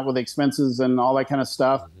 helping out with expenses and all that kind of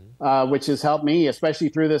stuff, which has helped me, especially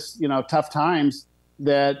through this, tough times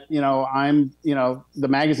that, I'm, the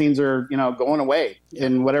magazines are, going away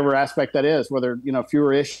in whatever aspect that is, whether,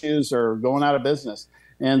 fewer issues or going out of business.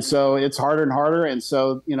 And so it's harder and harder. And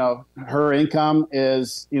so, her income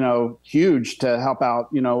is, huge to help out,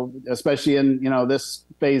 especially in, this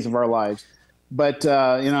phase of our lives. But,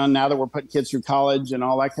 now that we're putting kids through college and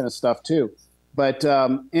all that kind of stuff too. But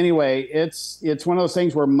anyway, it's one of those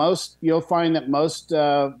things where you'll find that most,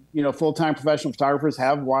 full-time professional photographers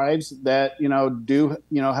have wives that, do,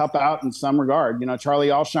 help out in some regard. Charlie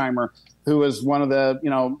Alsheimer, who was one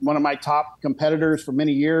of my top competitors for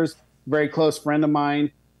many years, very close friend of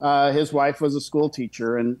mine. His wife was a school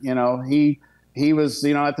teacher, and, he was,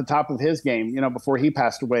 at the top of his game, before he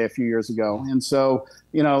passed away a few years ago. And so,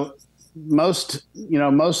 most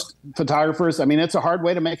photographers, I mean, it's a hard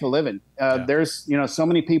way to make a living. There's, so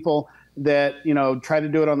many people that, try to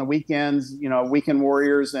do it on the weekends, weekend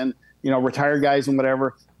warriors and, retired guys and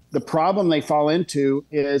whatever. The problem they fall into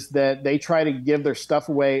is that they try to give their stuff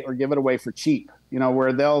away or give it away for cheap,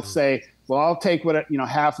 where they'll say, well, I'll take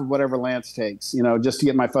half of whatever Lance takes, just to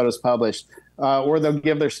get my photos published, or they'll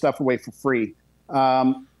give their stuff away for free.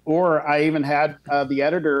 Or I even had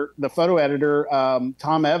the photo editor,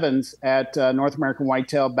 Tom Evans at North American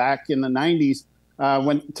Whitetail back in the 90s.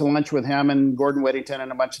 Went to lunch with him and Gordon Whittington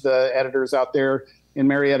and a bunch of the editors out there in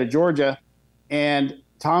Marietta, Georgia. And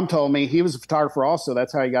Tom told me, he was a photographer also.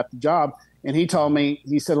 That's how he got the job. And he told me,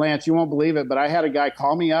 he said, Lance, you won't believe it, but I had a guy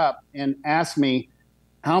call me up and ask me,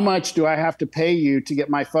 how much do I have to pay you to get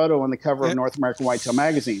my photo on the cover of North American Whitetail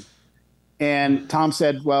magazine? And Tom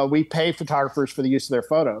said, well, we pay photographers for the use of their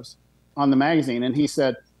photos on the magazine. And he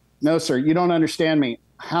said, no, sir, you don't understand me.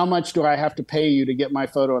 How much do I have to pay you to get my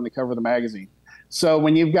photo on the cover of the magazine? So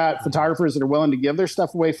when you've got photographers that are willing to give their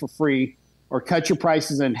stuff away for free or cut your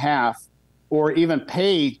prices in half or even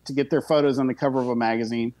pay to get their photos on the cover of a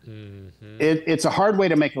magazine, it's a hard way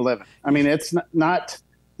to make a living. I mean, it's not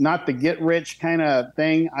the get rich kind of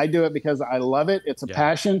thing. I do it because I love it. It's a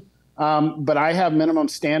passion. But I have minimum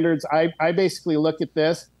standards. I basically look at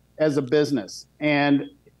this as a business, and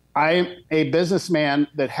I'm a businessman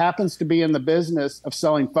that happens to be in the business of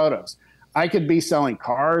selling photos. I could be selling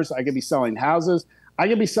cars. I could be selling houses. I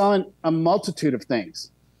could be selling a multitude of things,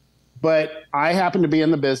 but I happen to be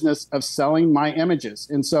in the business of selling my images.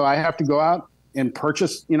 And so I have to go out and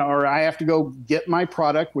purchase, or I have to go get my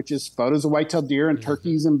product, which is photos of whitetail deer and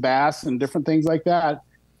turkeys and bass and different things like that.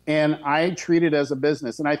 And I treat it as a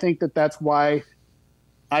business. And I think that that's why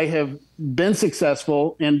I have been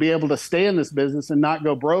successful and be able to stay in this business and not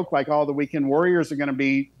go broke like all the weekend warriors are going to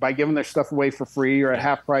be by giving their stuff away for free or at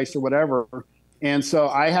half price or whatever. And so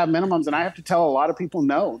I have minimums, and I have to tell a lot of people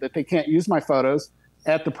no, that they can't use my photos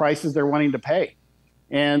at the prices they're wanting to pay.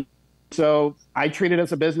 And so I treat it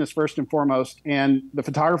as a business first and foremost. And the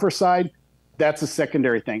photographer side, that's a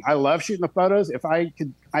secondary thing. I love shooting the photos. If I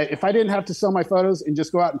didn't have to sell my photos and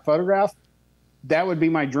just go out and photograph, that would be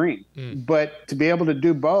my dream. But to be able to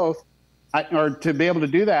do both, to be able to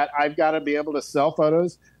do that, I've got to be able to sell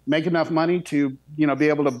photos, make enough money to, be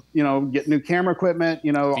able to, get new camera equipment,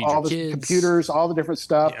 all the kids, computers, all the different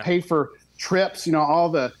stuff, pay for trips, all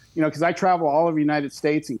the, because I travel all over the United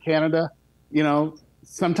States and Canada,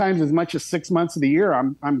 sometimes as much as 6 months of the year,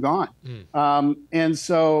 I'm gone. And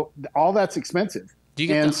so all that's expensive.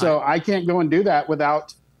 So I can't go and do that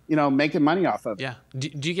without, making money off of it. Yeah.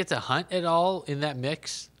 Do you get to hunt at all in that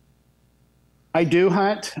mix? I do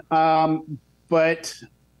hunt, but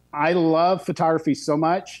I love photography so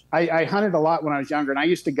much. I hunted a lot when I was younger, and I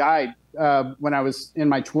used to guide when I was in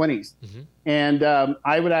my 20s. And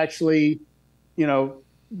I would actually,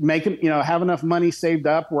 have enough money saved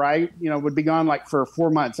up where I, would be gone like for 4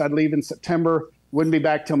 months. I'd leave in September, wouldn't be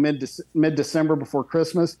back till mid-December before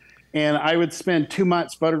Christmas. And I would spend 2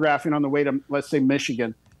 months photographing on the way to, let's say,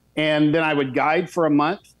 Michigan. And then I would guide for a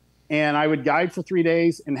month, and I would guide for 3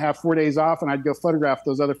 days and have 4 days off, and I'd go photograph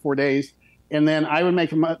those other 4 days. And then I would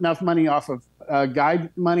make enough money off of guide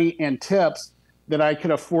money and tips that I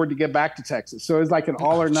could afford to get back to Texas. So it was like an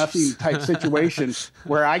all or nothing type situation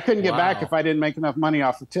where I couldn't get back if I didn't make enough money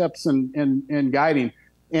off of tips and guiding.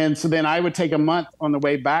 And so then I would take a month on the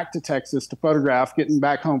way back to Texas to photograph, getting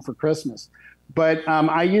back home for Christmas. But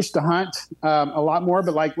I used to hunt a lot more.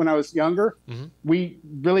 But like when I was younger, we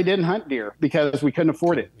really didn't hunt deer because we couldn't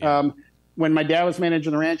afford it. Yeah. When my dad was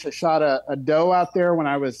managing the ranch, I shot a doe out there when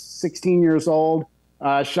I was 16 years old.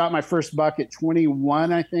 Shot my first buck at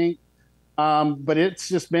 21, I think. But it's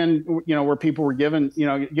just been, where people were giving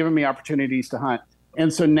me opportunities to hunt.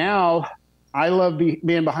 And so now I love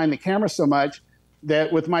being behind the camera so much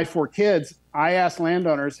that with my 4 kids, I ask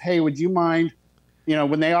landowners, hey, would you mind,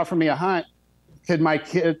 when they offer me a hunt, could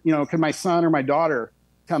my son or my daughter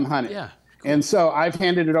come hunt it? Yeah. And so I've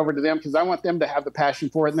handed it over to them because I want them to have the passion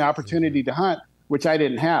for it and the opportunity to hunt, which I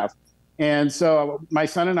didn't have. And so my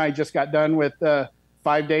son and I just got done with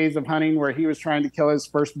 5 days of hunting where he was trying to kill his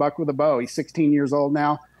first buck with a bow. He's 16 years old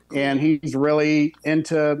now, and he's really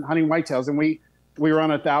into hunting whitetails. And we were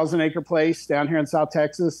on a 1,000-acre place down here in South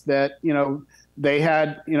Texas that, they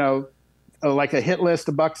had, like a hit list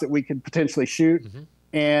of bucks that we could potentially shoot.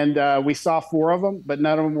 And we saw 4 of them, but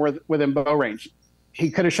none of them were within bow range. He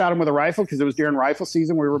could have shot them with a rifle because it was during rifle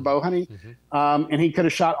season. We were bow hunting. And he could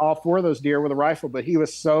have shot all 4 of those deer with a rifle, but he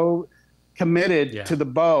was so committed to the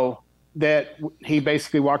bow that he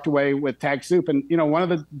basically walked away with tag soup. And, one of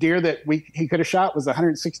the deer that he could have shot was a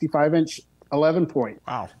 165-inch 11 point.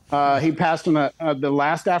 Wow. He passed on the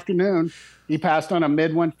last afternoon, he passed on a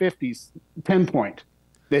mid 150s 10 point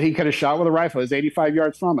that he could have shot with a rifle. It was 85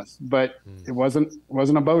 yards from us, but it wasn't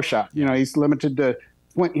a bow shot. He's limited to,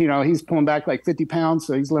 he's pulling back like 50 pounds.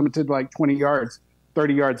 So he's limited to like 20 yards,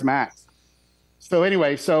 30 yards max. So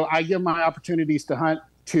anyway, I give my opportunities to hunt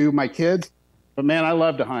to my kids, but man, I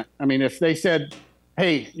love to hunt. I mean, if they said,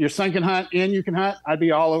 hey, your son can hunt and you can hunt, I'd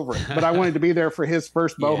be all over it. But I wanted to be there for his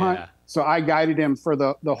first bow hunt. So I guided him for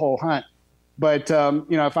the whole hunt. But,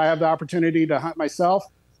 if I have the opportunity to hunt myself,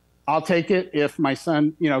 I'll take it if my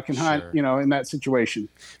son, can hunt, in that situation.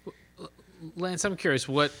 Lance, I'm curious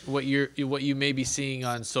what you may be seeing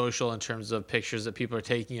on social in terms of pictures that people are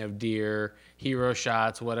taking of deer, hero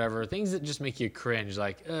shots, whatever, things that just make you cringe.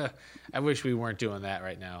 Like, I wish we weren't doing that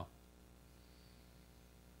right now.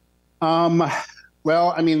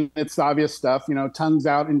 Well, I mean, it's obvious stuff, tongues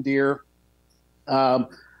out in deer.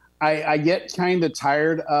 I get kind of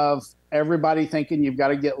tired of everybody thinking you've got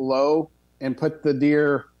to get low and put the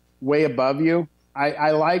deer way above you.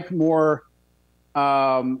 I like more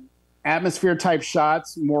atmosphere type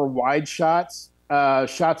shots, more wide shots,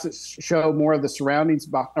 shots that show more of the surroundings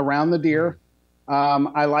around the deer.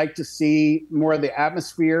 I like to see more of the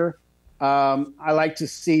atmosphere. I like to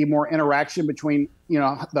see more interaction between,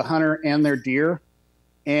 the hunter and their deer,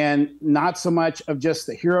 and not so much of just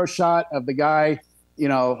the hero shot of the guy,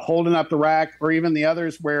 holding up the rack, or even the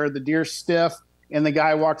others where the deer's stiff and the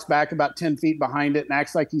guy walks back about 10 feet behind it and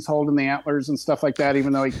acts like he's holding the antlers and stuff like that,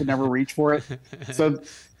 even though he could never reach for it. So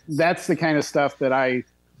that's the kind of stuff that I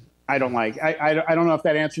don't like. I don't know if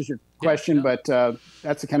that answers your question, but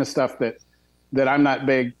that's the kind of stuff that I'm not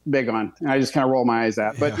big on. And I just kind of roll my eyes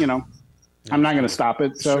at. But, I'm not going to stop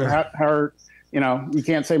it. So how you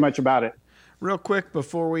can't say much about it. Real quick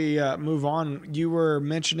before we move on, you were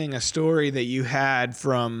mentioning a story that you had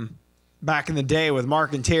from back in the day with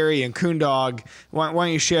Mark and Terry and Coondog. Why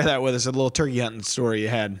don't you share that with us, a little turkey hunting story you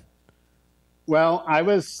had? Well, I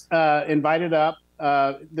was invited up.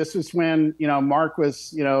 This was when, Mark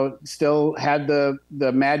was, still had the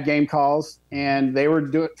Mad Game calls, and they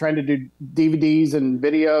were trying to do DVDs and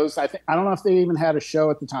videos. I don't know if they even had a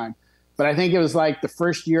show at the time, but I think it was like the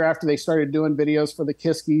first year after they started doing videos for the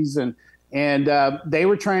Kiskies, and they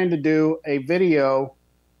were trying to do a video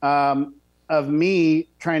of me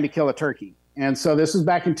trying to kill a turkey. And so this was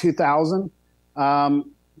back in 2000,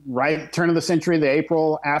 right turn of the century, the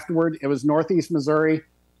April afterward. It was Northeast Missouri,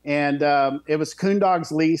 and it was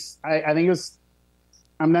Coondog's lease. I think it was,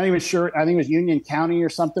 I'm not even sure, I think it was Union County or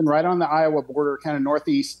something, right on the Iowa border, kind of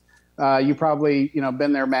northeast. You probably,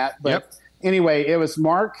 been there, Matt. But anyway, it was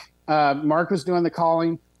Mark. Mark was doing the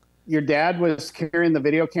calling. Your dad was carrying the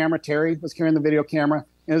video camera. Terry was carrying the video camera.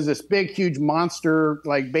 It was this big, huge monster,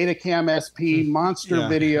 like Betacam SP monster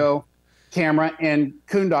video camera, and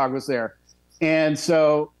Coondog was there. And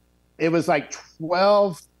so it was like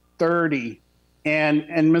 12:30, and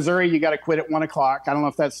in Missouri, you got to quit at 1 o'clock. I don't know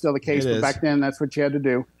if that's still the case, but back then that's what you had to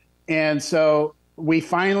do. And so we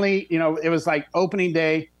finally, it was like opening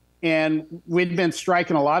day, and we'd been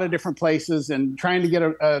striking a lot of different places and trying to get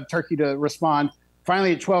a turkey to respond.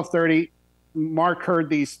 Finally, at 12:30, Mark heard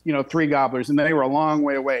these, 3 gobblers, and they were a long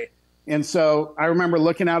way away. And so I remember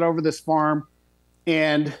looking out over this farm,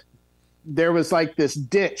 and there was like this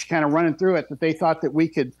ditch kind of running through it that they thought that we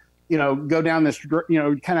could, go down this,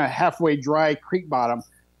 kind of halfway dry creek bottom.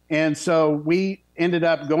 And so we ended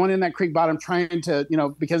up going in that creek bottom trying to,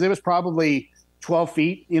 because it was probably 12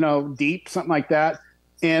 feet, deep, something like that.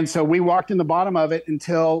 And so we walked in the bottom of it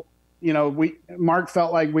until, Mark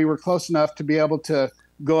felt like we were close enough to be able to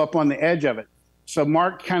go up on the edge of it. So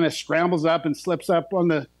Mark kind of scrambles up and slips up on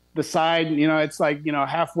the side. And, it's like,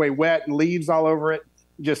 halfway wet and leaves all over it.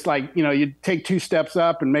 Just like, you take 2 steps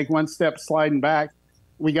up and make 1 step sliding back.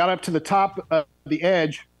 We got up to the top of the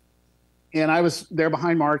edge, and I was there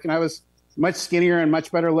behind Mark, and I was much skinnier and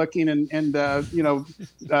much better looking and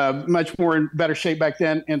much more in better shape back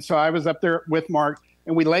then. And so I was up there with Mark,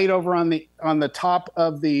 and we laid over on the top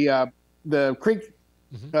of the creek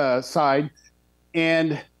side,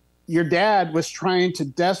 and your dad was trying to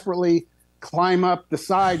desperately climb up the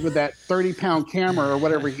side with that 30-pound camera or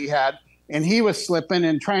whatever he had. And he was slipping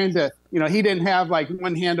and trying to, he didn't have like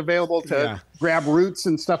one hand available to grab roots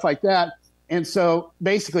and stuff like that. And so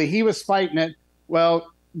basically he was fighting it. Well,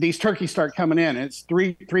 these turkeys start coming in. It's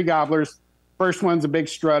three gobblers. First one's a big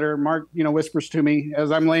strutter. Mark, whispers to me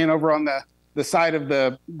as I'm laying over on the side of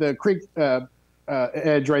the creek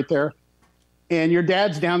edge right there. And your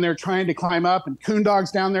dad's down there trying to climb up, and Coondog's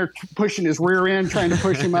down there pushing his rear end, trying to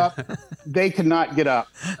push him up. They could not get up.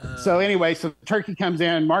 So anyway, so the turkey comes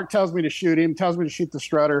in. Mark tells me to shoot him, tells me to shoot the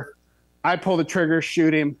strutter. I pull the trigger,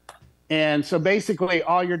 shoot him. And so basically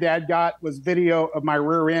all your dad got was video of my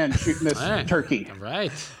rear end shooting this turkey. All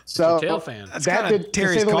right. So tail fan. That's kind of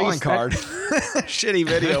Terry's calling card. Shitty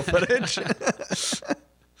video footage.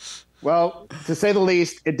 Well, to say the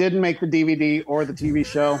least, it didn't make the DVD or the TV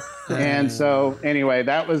show. And so anyway,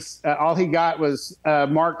 that was all he got was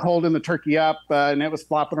Mark holding the turkey up and it was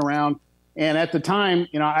flopping around. And at the time,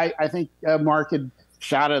 I think Mark had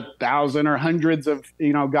shot 1,000 or hundreds of,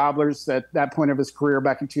 gobblers at that point of his career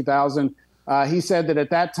back in 2000. He said that at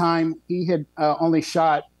that time he had only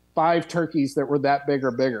shot 5 turkeys that were that big or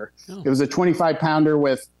bigger. Oh. It was a 25-pounder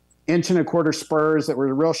with 1.25-inch spurs that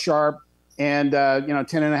were real sharp. And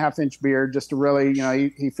 10.5-inch beard, just to really,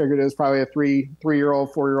 he figured it was probably a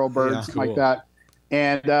 3-year-old, 4-year-old bird, something like that.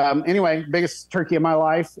 And anyway, biggest turkey of my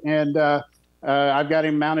life. And I've got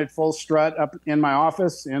him mounted full strut up in my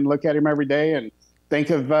office and look at him every day and think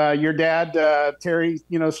of your dad, Terry,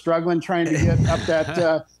 struggling trying to get up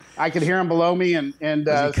that. I could hear him below me and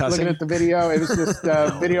looking at the video. It was just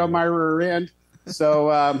video of my rear end. So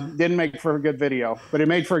didn't make for a good video, but it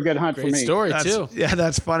made for a good hunt for me. Story too. Yeah,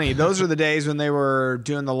 that's funny. Those are the days when they were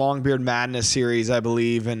doing the Longbeard Madness series, I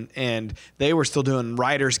believe, and they were still doing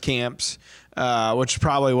riders camps, which is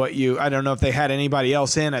probably what I don't know if they had anybody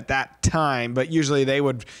else in at that time, but usually they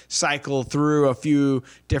would cycle through a few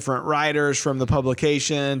different writers from the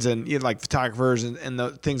publications and like photographers and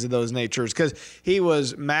the things of those natures. Because he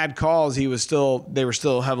was Mad Calls, they were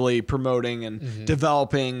still heavily promoting and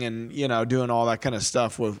developing and doing all that kind of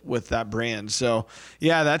stuff with that brand. So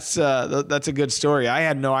yeah, that's a good story. I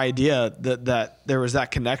had no idea that there was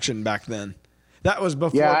that connection back then. That was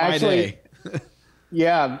before my day.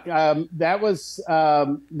 Yeah, that was I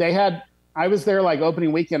was there like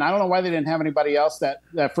opening weekend. I don't know why they didn't have anybody else that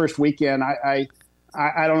first weekend. I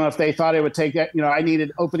don't know if they thought it would take that. I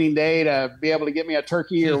needed opening day to be able to get me a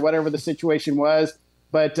turkey or whatever the situation was.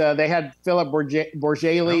 But they had Philip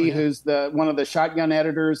Borgelli, who's one of the shotgun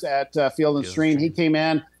editors at Field and Stream. He came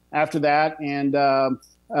in after that, and a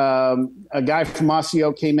guy from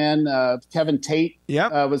Osseo came in. Kevin Tate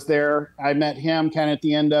was there. I met him kind of at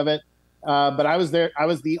the end of it. But I was there. I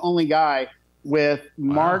was the only guy with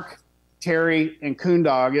Mark, Terry, and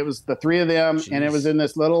Coondog. It was the 3 of them, and it was in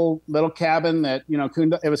this little cabin that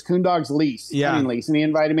it was Coondog's lease, hunting lease, and he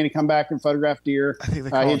invited me to come back and photograph deer. I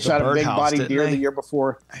think they he had shot a big body deer the year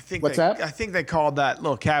before. I think I think they called that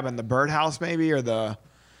little cabin the birdhouse, maybe, or the.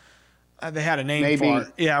 They had a name for it.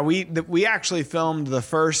 Yeah, we actually filmed the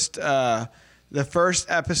first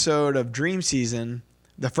episode of Dream Season.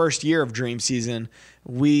 The first year of Dream Season,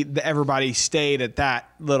 everybody stayed at that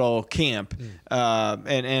little camp,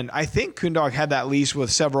 and I think Coondog had that lease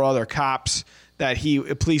with several other cops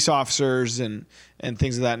police officers and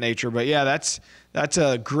things of that nature. But yeah, that's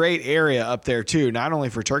a great area up there too, not only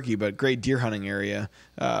for turkey but great deer hunting area.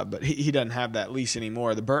 But he doesn't have that lease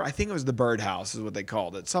anymore. I think it was the birdhouse is what they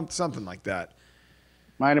called it, something like that.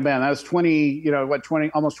 Might have been. That was 20,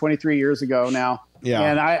 almost 23 years ago now. Yeah.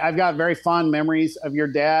 And I've got very fond memories of your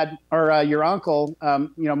dad or your uncle.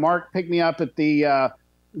 Mark picked me up at the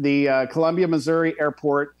Columbia, Missouri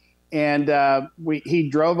airport, and he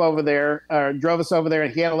drove us over there,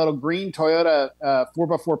 and he had a little green Toyota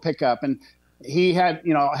 4x4 pickup, and he had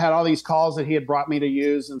all these calls that he had brought me to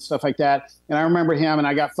use and stuff like that. And I remember him, and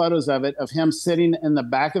I got photos of him sitting in the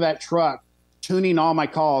back of that truck tuning all my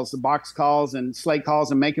calls, the box calls and slate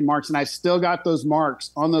calls, and making marks. And I still got those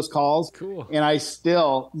marks on those calls. Cool. And I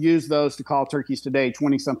still use those to call turkeys today,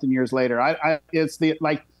 20 something years later. It's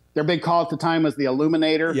their big call at the time was the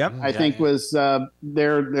Illuminator. Yep. I think was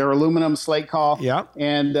their aluminum slate call. Yep.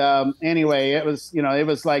 And anyway, it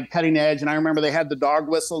was like cutting edge. And I remember they had the dog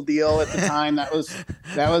whistle deal at the time. That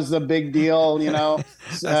was a big deal.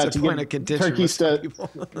 That's to a point get of contention turkeys with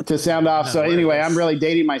people. to sound off. So anyway, I'm really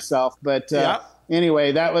dating myself, but Yep.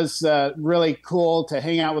 anyway, that was really cool to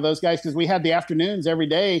hang out with those guys because we had the afternoons every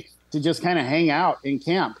day to just kind of hang out in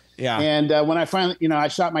camp. Yeah. And when I finally, I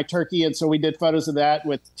shot my turkey, and so we did photos of that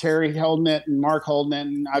with Terry holding it and Mark holding it,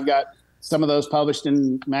 and I've got some of those published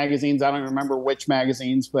in magazines. I don't remember which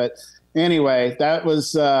magazines, but anyway, that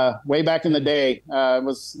was way back in the day. It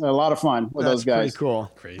was a lot of fun with those guys. Pretty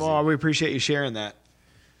cool. Crazy. Well, we appreciate you sharing that.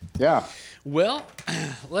 Yeah. Well,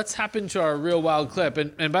 let's hop into our real wild clip.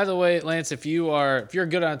 And by the way, Lance, if you're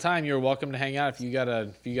good on time, you're welcome to hang out. If you got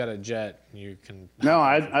a jet, you can. No,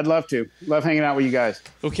 I'd love to. Love hanging out with you guys.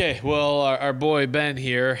 Okay. Well, our boy Ben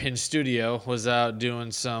here in studio was out doing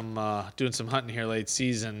some hunting here late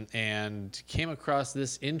season and came across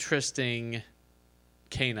this interesting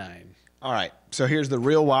canine. All right. So here's the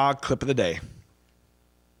real wild clip of the day.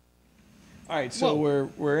 All right, so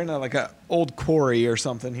we're in a old quarry or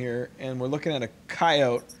something here, and we're looking at a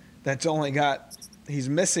coyote that's he's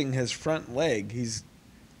missing his front leg. It's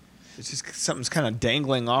just something's kind of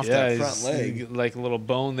dangling off that front leg. Like a little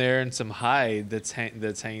bone there and some hide that's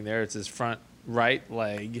hanging there. It's his front right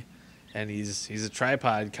leg, and he's a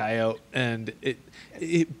tripod coyote, and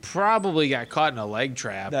it probably got caught in a leg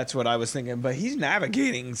trap. That's what I was thinking, but he's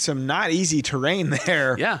navigating some not easy terrain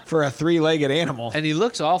there. Yeah. For a three-legged animal. And he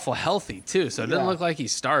looks awful healthy too, so it doesn't look like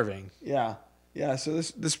he's starving. Yeah. So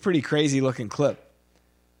this pretty crazy looking clip.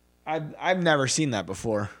 I've never seen that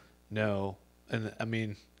before. No, and I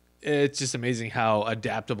mean, it's just amazing how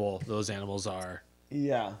adaptable those animals are.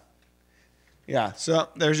 Yeah. So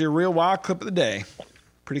there's your real wild clip of the day.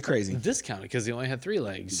 Pretty crazy. Discounted because he only had 3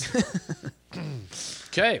 legs.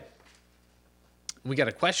 Okay. We got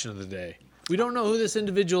a question of the day. We don't know who this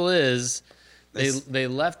individual is. They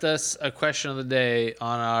left us a question of the day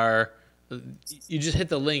on our. You just hit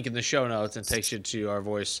the link in the show notes and it takes you to our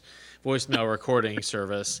voicemail recording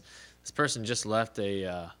service. This person just left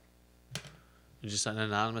an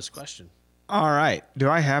anonymous question. All right. Do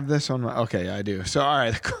I have this on my? Okay, I do. So all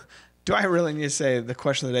right. Do I really need to say the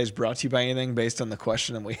question of the day is brought to you by anything based on the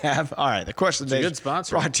question that we have? All right. The question of the day is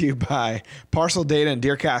brought to you by Parcel Data and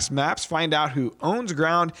DeerCast Maps. Find out who owns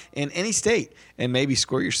ground in any state and maybe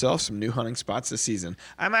score yourself some new hunting spots this season.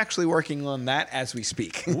 I'm actually working on that as we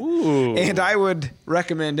speak. Ooh. And I would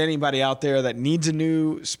recommend anybody out there that needs a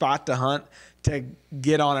new spot to hunt to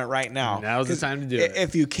get on it right now. Now's the time to do it.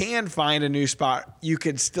 If you can find a new spot, you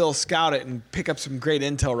could still scout it and pick up some great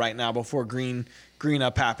intel right now before green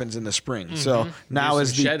up happens in the spring. So now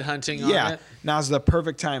is the shed hunting on it. Now's the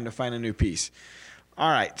perfect time to find a new piece.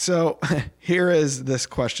 All right, so here is this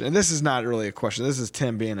question. And this is not really a question. This is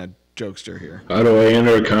Tim being a jokester here. How do I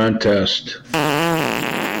enter a contest?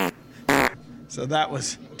 So that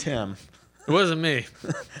was Tim. It wasn't me.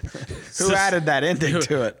 Who added that ending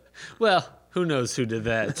to it? Well, who knows who did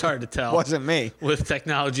that? It's hard to tell. Wasn't me. With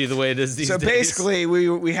technology the way it is these days. So basically,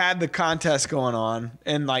 we had the contest going on,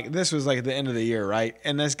 and this was at the end of the year, right?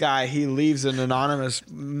 And this guy, he leaves an anonymous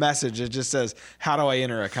message that just says, "How do I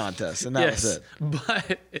enter a contest?" And that was it.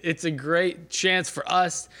 But it's a great chance for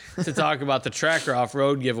us to talk about the Tracker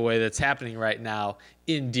Off-Road giveaway that's happening right now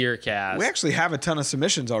in DeerCast. We actually have a ton of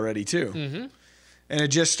submissions already too. Mm-hmm. And it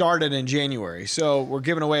just started in January. So we're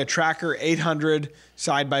giving away a Tracker 800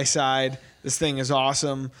 side-by-side. This thing is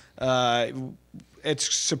awesome.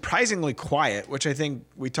 It's surprisingly quiet, which I think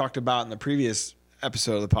we talked about in the previous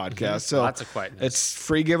episode of the podcast. Mm-hmm. So lots of quietness. It's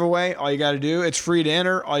free giveaway. All you got to do, it's free to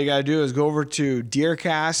enter. All you got to do is go over to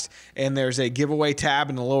DeerCast, and there's a giveaway tab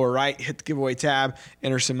in the lower right. Hit the giveaway tab,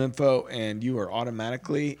 enter some info, and you are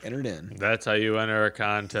automatically entered in. That's how you enter a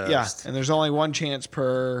contest. Yeah, and there's only one chance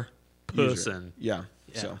per person. Yeah.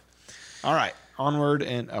 So, all right, onward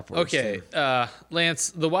and upward. Okay, Lance,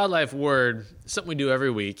 the wildlife word, something we do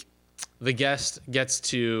every week. The guest gets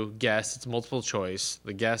to guess. It's multiple choice.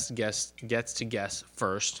 The guest gets to guess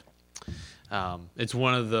first. It's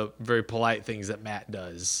one of the very polite things that Matt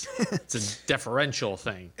does. It's a deferential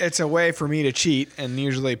thing. It's a way for me to cheat and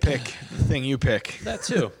usually pick the thing you pick. That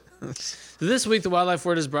too. This week, the Wildlife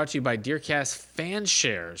Word is brought to you by DeerCast Fan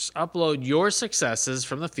Shares. Upload your successes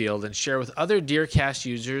from the field and share with other DeerCast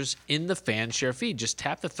users in the Fan Share feed. Just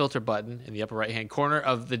tap the filter button in the upper right-hand corner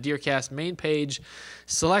of the DeerCast main page,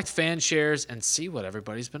 select Fan Shares, and see what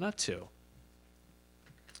everybody's been up to.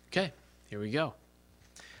 Okay, here we go.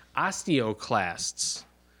 Osteoclasts.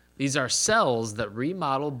 These are cells that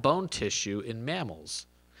remodel bone tissue in mammals.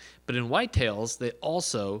 But in whitetails, they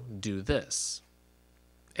also do this.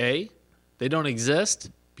 A, they don't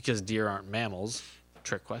exist because deer aren't mammals.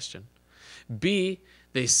 Trick question. B,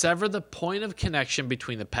 they sever the point of connection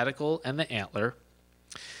between the pedicle and the antler.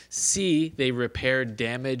 C, they repair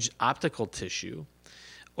damaged optical tissue.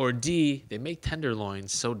 Or D, they make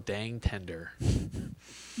tenderloins so dang tender.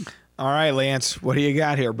 All right, Lance, what do you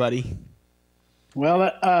got here, buddy?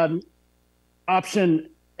 Well, option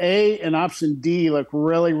A and option D look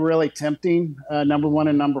really, really tempting, number 1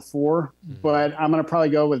 and number 4. But I'm going to probably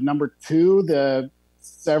go with number 2, the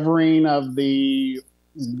severing of the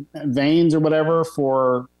veins or whatever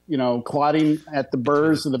for, clotting at the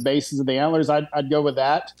burrs of the bases of the antlers. I'd go with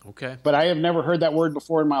that. Okay. But I have never heard that word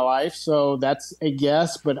before in my life, so that's a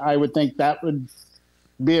guess. But I would think that would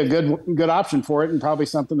be a good option for it, and probably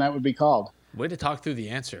something that would be called. Way to talk through the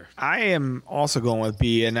answer. I am also going with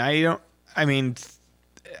B, and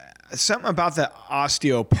something about the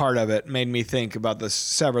osteo part of it made me think about the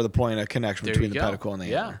sever the point of connection There between you the go. pedicle and the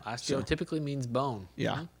Yeah, antler. osteo typically means bone.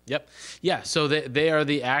 Yeah. Mhm. Yep. Yeah, so they are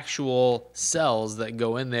the actual cells that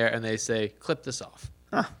go in there and they say, clip this off.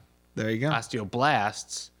 There you go.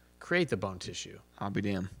 Osteoblasts create the bone tissue. I'll be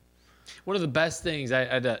damned. One of the best things, I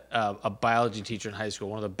had a biology teacher in high school,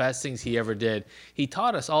 one of the best things he ever did, he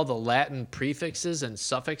taught us all the Latin prefixes and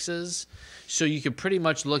suffixes, so you could pretty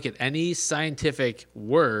much look at any scientific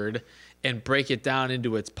word and break it down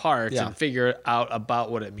into its parts Yeah. and figure out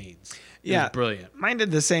about what it means. It was brilliant. Mine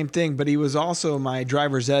did the same thing, but he was also my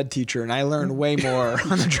driver's ed teacher, and I learned way more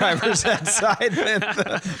on the driver's ed side than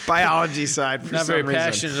the biology side. For Not some very reason.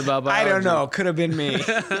 passionate about I don't biology. know. Could have been me.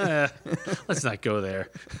 Let's not go there.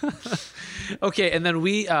 Okay, and then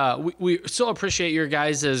we so appreciate your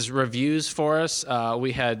guys' reviews for us.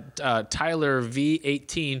 We had Tyler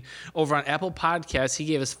V18 over on Apple Podcasts. He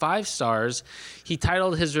gave us 5 stars. He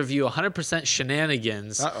titled his review 100%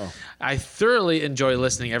 Shenanigans. Uh-oh. I thoroughly enjoy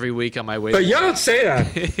listening every week on my way. But you don't say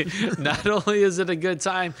that. Not only is it a good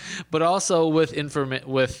time, but also with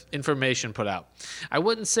information put out. I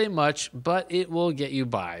wouldn't say much, but it will get you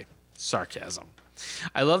by. Sarcasm.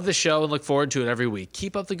 I love the show and look forward to it every week.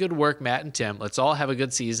 Keep up the good work, Matt and Tim. Let's all have a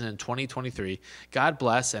good season in 2023. God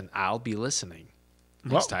bless, and I'll be listening.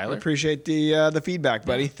 Thanks, Tyler. Appreciate the feedback,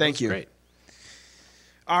 buddy. Thank That's you. Great.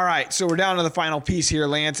 All right, so we're down to the final piece here,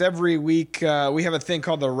 Lance. Every week we have a thing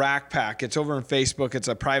called the Rack Pack. It's over on Facebook. It's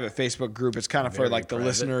a private Facebook group. It's kind of for like the private.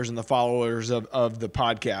 listeners and the followers of the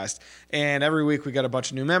podcast. And every week we got a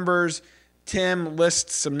bunch of new members. Tim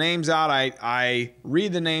lists some names out. I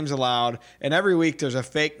read the names aloud, and every week there's a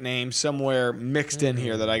fake name somewhere mixed in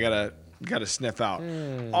here that I gotta sniff out.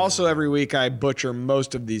 Also, every week I butcher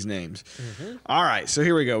most of these names. All right, so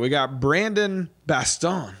here we go. We got Brandon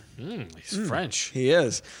Baston. He's French. He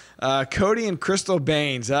is. Cody and Crystal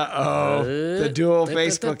Baines. The dual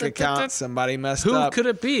Facebook account. Somebody messed Who up. could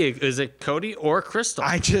it be? Is it Cody or Crystal?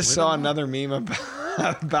 I just saw another meme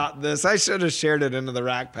about this. I should have shared it into the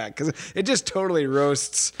Rack Pack because it just totally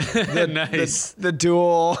roasts the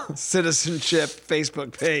dual citizenship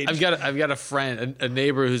Facebook page. I've got a friend, a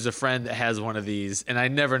neighbor who's a friend that has one of these, and I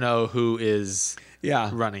never know who is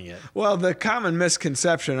running it. Well, the common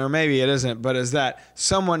misconception, or maybe it isn't, but is that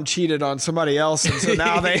someone cheated on somebody else, and so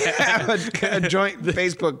now they have a joint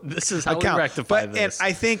Facebook This is how account. we rectify this. And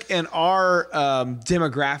I think in our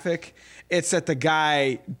demographic, it's that the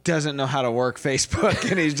guy doesn't know how to work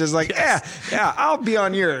Facebook, and he's just like, yeah, I'll be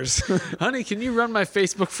on yours. Honey, can you run my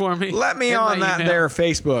Facebook for me? Let me And on my that email? there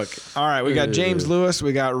Facebook. All right, we got James Lewis.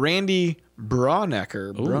 We got Randy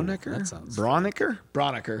Broniker. Broniker? that sounds Broniker?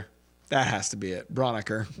 Broniker. That has to be it.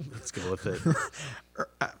 Broniker. Let's go with it.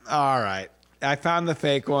 All right. I found the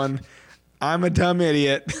fake one. I'm a dumb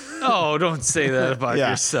idiot. Oh, don't say that about Yeah.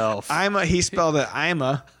 yourself. He spelled it and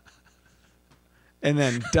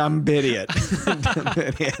then dumb idiot. Dumb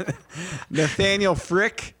idiot. Nathaniel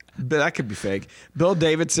Frick. That could be fake. Bill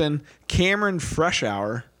Davidson. Cameron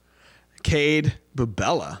Freshour. Cade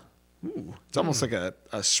Bubella. Ooh, it's almost like a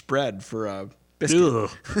spread for a biscuit. Ugh.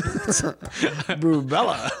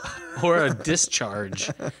 Bubella. Or a discharge.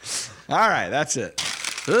 All right, that's it.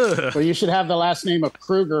 Well, you should have the last name of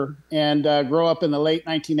Kruger and grow up in the late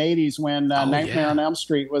 1980s when Nightmare on Elm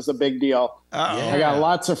Street was a big deal. I got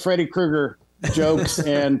lots of Freddy Krueger jokes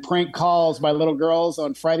and prank calls by little girls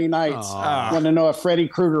on Friday nights. Want to know if Freddy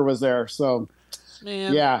Krueger was there. So,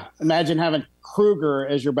 Man. yeah, imagine having Kruger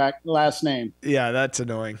as your last name. Yeah, that's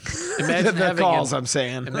annoying. Imagine the having calls, I'm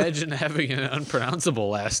saying. Imagine having an unpronounceable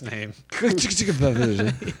last name.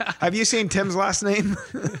 Have you seen Tim's last name?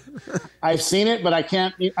 I've seen it, but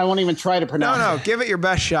I won't even try to pronounce it. No, give it your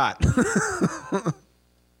best shot.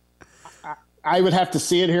 I would have to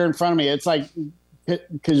see it here in front of me. It's like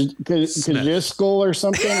Kajiskal or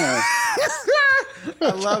something. Or,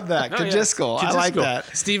 I love that. Kajiskal. I like that.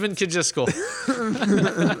 Stephen Kajiskal.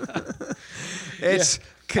 It's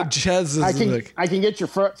Kajiskal. I can get your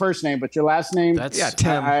first name, but your last name. That's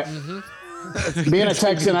Tim. Being a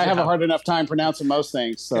Texan, I have a hard enough time pronouncing most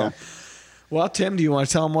things. So, Yeah. Well, Tim, do you want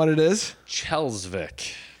to tell them what it is?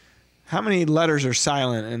 Chelsvik. How many letters are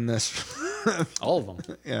silent in this? All of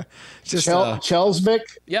them. Yeah. It's just Chelsvik.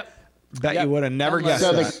 Yep. bet Yep. you would have never Unless-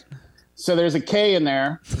 guessed So, that. so there's a K in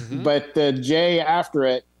there, but the J after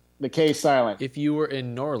it, the K is silent. If you were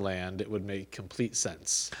in Norland, it would make complete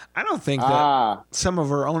sense. I don't think that Ah, some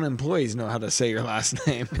of our own employees know how to say your last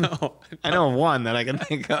name. No. I know one that I can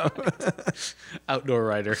think of. Outdoor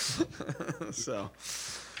rider. So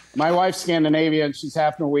my wife's Scandinavian. She's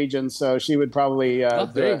half Norwegian, so she would probably there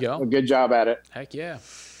do you go. a good job at it. Heck yeah.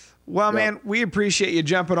 well, man, we appreciate you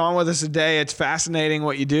jumping on with us today. It's fascinating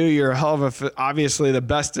what you do. You're a hell of obviously the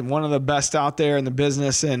best and one of the best out there in the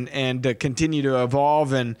business, and to continue to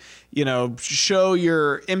evolve and show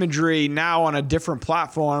your imagery now on a different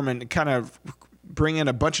platform and kind of bring in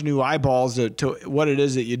a bunch of new eyeballs to what it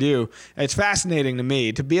is that you do. It's fascinating to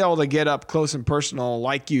me to be able to get up close and personal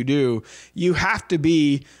like you do. You have to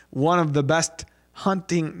be one of the best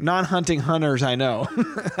non-hunting hunters I know.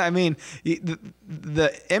 I mean,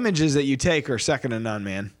 the images that you take are second to none,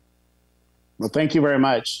 man. Well, thank you very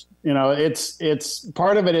much. It's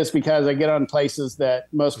part of it is because I get on places that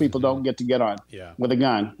most people don't get to get on with a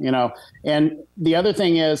gun, and the other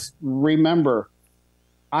thing is, remember,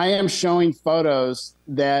 I am showing photos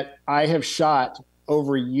that I have shot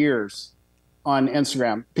over years on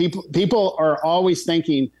Instagram. People are always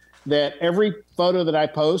thinking that every photo that I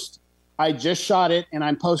post, I just shot it and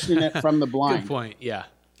I'm posting it from the blind. Good point. Yeah.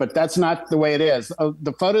 But that's not the way it is.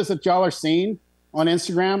 The photos that y'all are seeing on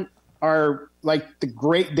Instagram are like the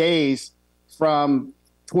great days from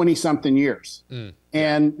 20 something years.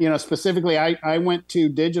 And, specifically, I went to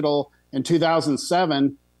digital in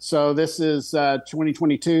 2007. So this is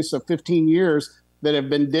 2022. So 15 years that have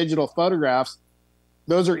been digital photographs.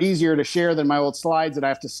 Those are easier to share than my old slides that I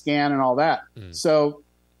have to scan and all that. So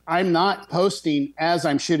I'm not posting as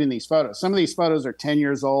I'm shooting these photos. Some of these photos are 10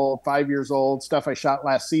 years old, 5 years old, stuff I shot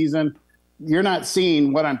last season. You're not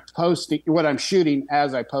seeing what I'm posting, what I'm shooting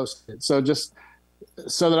as I post it. So just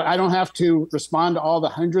so that I don't have to respond to all the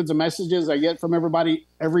hundreds of messages I get from everybody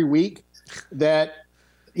every week that,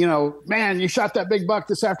 man, you shot that big buck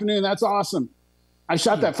this afternoon. That's awesome. I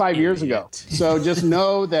shot that 5 years ago. So just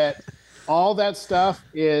know that all that stuff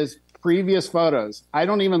is previous photos. I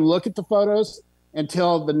don't even look at the photos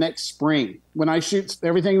until the next spring. When I shoot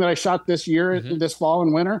everything that I shot this year, this fall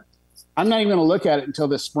and winter, I'm not even going to look at it until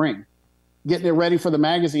this spring, getting it ready for the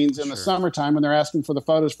magazines in the summertime when they're asking for the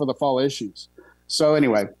photos for the fall issues. So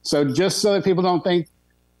anyway, so just so that people don't think,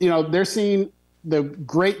 they're seeing the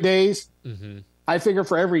great days. I figure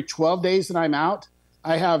for every 12 days that I'm out,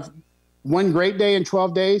 I have one great day in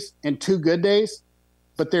 12 days and 2 good days,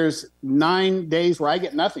 but there's 9 days where I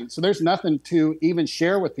get nothing. So there's nothing to even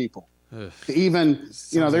share with people. To even,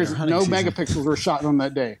 like there's your hunting no season. megapixels were shot on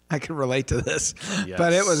that day. I can relate to this, Yes.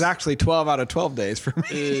 but it was actually 12 out of 12 days for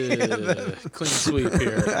me. Clean sweep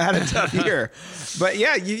here. I had a tough year. But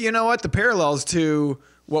yeah, you know what? The parallels to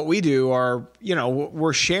what we do are,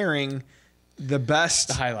 we're sharing the best,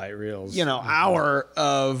 The highlight reels. hour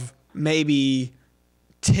of maybe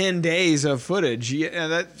 10 days of footage.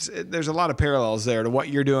 There's a lot of parallels there to what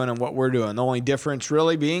you're doing and what we're doing. The only difference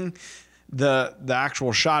really being the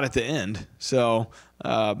actual shot at the end. So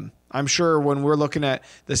I'm sure when we're looking at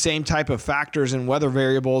the same type of factors and weather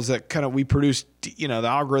variables that kind of we produce, the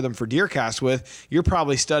algorithm for DeerCast with, you're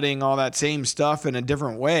probably studying all that same stuff in a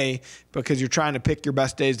different way because you're trying to pick your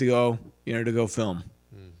best days to go, to go film.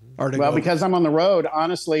 Or to Well, go, because I'm on the road,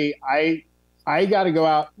 honestly, I got to go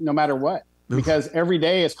out no matter what, because every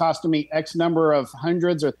day is costing me X number of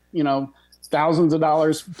hundreds or, thousands of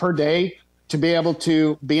dollars per day to be able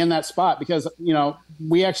to be in that spot, because,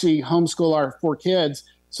 we actually homeschool our 4 kids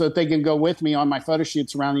so that they can go with me on my photo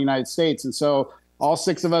shoots around the United States. And so all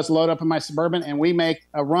 6 of us load up in my Suburban and we make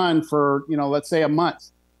a run for, let's say a month.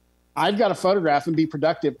 I've got to photograph and be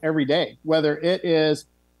productive every day, whether it is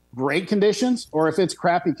great conditions or if it's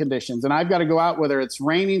crappy conditions. And I've got to go out, whether it's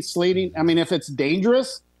raining, sleeting. I mean, if it's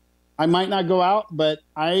dangerous, I might not go out, but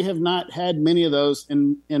I have not had many of those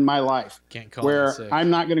in my life Can't call where it sick. I'm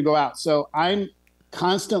not going to go out. So I'm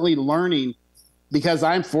constantly learning, because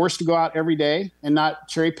I'm forced to go out every day and not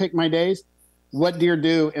cherry pick my days, what deer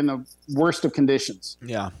do in the worst of conditions.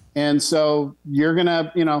 Yeah. And so you're going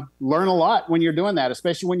to, learn a lot when you're doing that,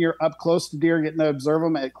 especially when you're up close to deer, getting to observe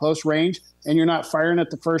them at close range, and you're not firing at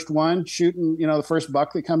the first one, shooting, the first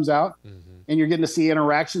buck that comes out. And you're getting to see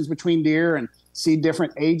interactions between deer and see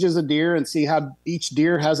different ages of deer and see how each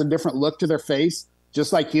deer has a different look to their face,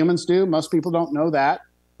 just like humans do. Most people don't know that.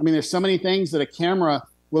 I mean, there's so many things that a camera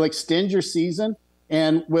will extend your season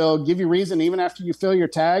and will give you reason, even after you fill your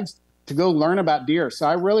tags, to go learn about deer. So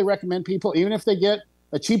I really recommend people, even if they get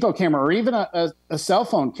a cheapo camera or even a cell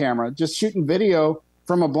phone camera, just shooting video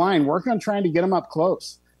from a blind, work on trying to get them up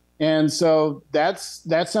close. And so that's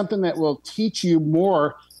something that will teach you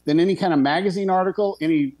more than any kind of magazine article,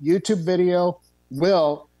 any YouTube video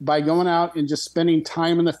will, by going out and just spending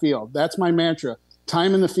time in the field. That's my mantra,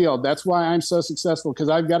 time in the field. That's why I'm so successful, because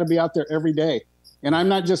I've got to be out there every day. And I'm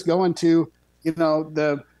not just going to,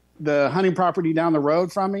 the hunting property down the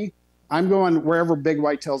road from me. I'm going wherever big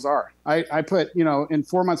whitetails are. I put, in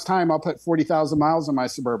 4 months' time, I'll put 40,000 miles on my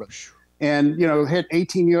Suburban and, hit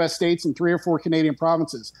 18 U.S. states and 3 or 4 Canadian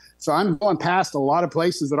provinces. So I'm going past a lot of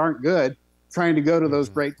places that aren't good, trying to go to those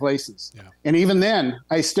great places. Yeah. And even then,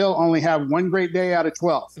 I still only have one great day out of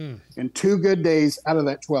 12 and 2 good days out of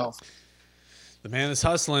that 12. The man is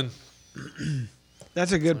hustling.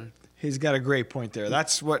 He's got a great point there.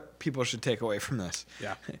 That's what people should take away from this.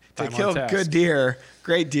 Yeah. To kill good deer,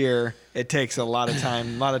 great deer, it takes a lot of time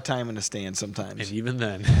in the stand sometimes. And even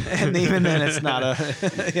then. It's not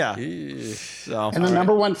yeah. So, and the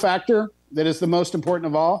number one factor that is the most important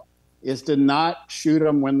of all is to not shoot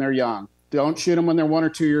them when they're young. Don't shoot them when they're 1 or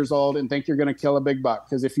 2 years old and think you're going to kill a big buck.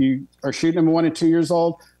 Because if you are shooting them 1 and 2 years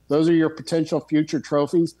old, those are your potential future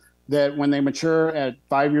trophies that when they mature at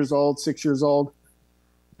 5 years old, 6 years old,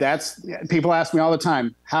 people ask me all the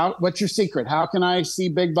time, what's your secret? How can I see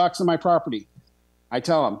big bucks on my property? I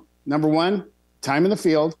tell them, number 1, time in the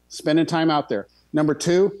field, spending time out there. Number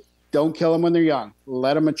 2, don't kill them when they're young.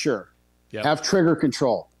 Let them mature. Yep. Have trigger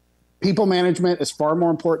control. People management is far more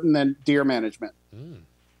important than deer management.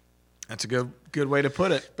 That's a good way to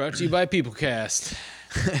put it. Brought to you by PeopleCast.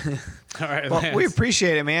 All right, well, Lance. we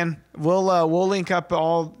appreciate it, man. We'll link up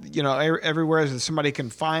all everywhere that somebody can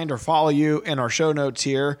find or follow you in our show notes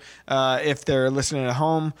here. If they're listening at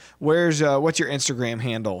home, what's your Instagram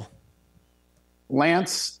handle?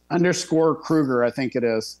 Lance_Kruger, I think it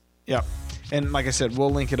is. Yep. And like I said,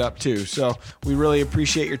 we'll link it up too. So we really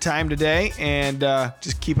appreciate your time today, and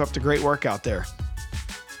just keep up the great work out there.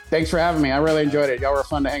 Thanks for having me. I really enjoyed it. Y'all were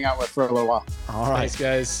fun to hang out with for a little while. All right. Thanks,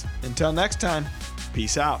 guys. Until next time,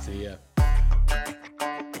 peace out. See ya.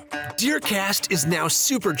 DeerCast is now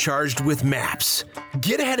supercharged with maps.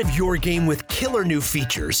 Get ahead of your game with killer new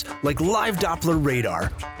features like live Doppler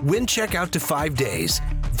radar, wind check out to 5 days,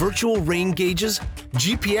 virtual rain gauges,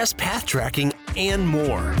 GPS path tracking, and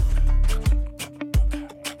more.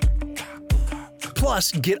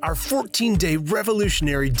 Plus, get our 14-day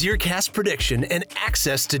revolutionary DeerCast prediction and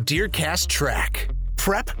access to DeerCast Track.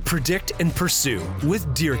 Prep, predict, and pursue with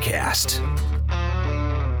DeerCast.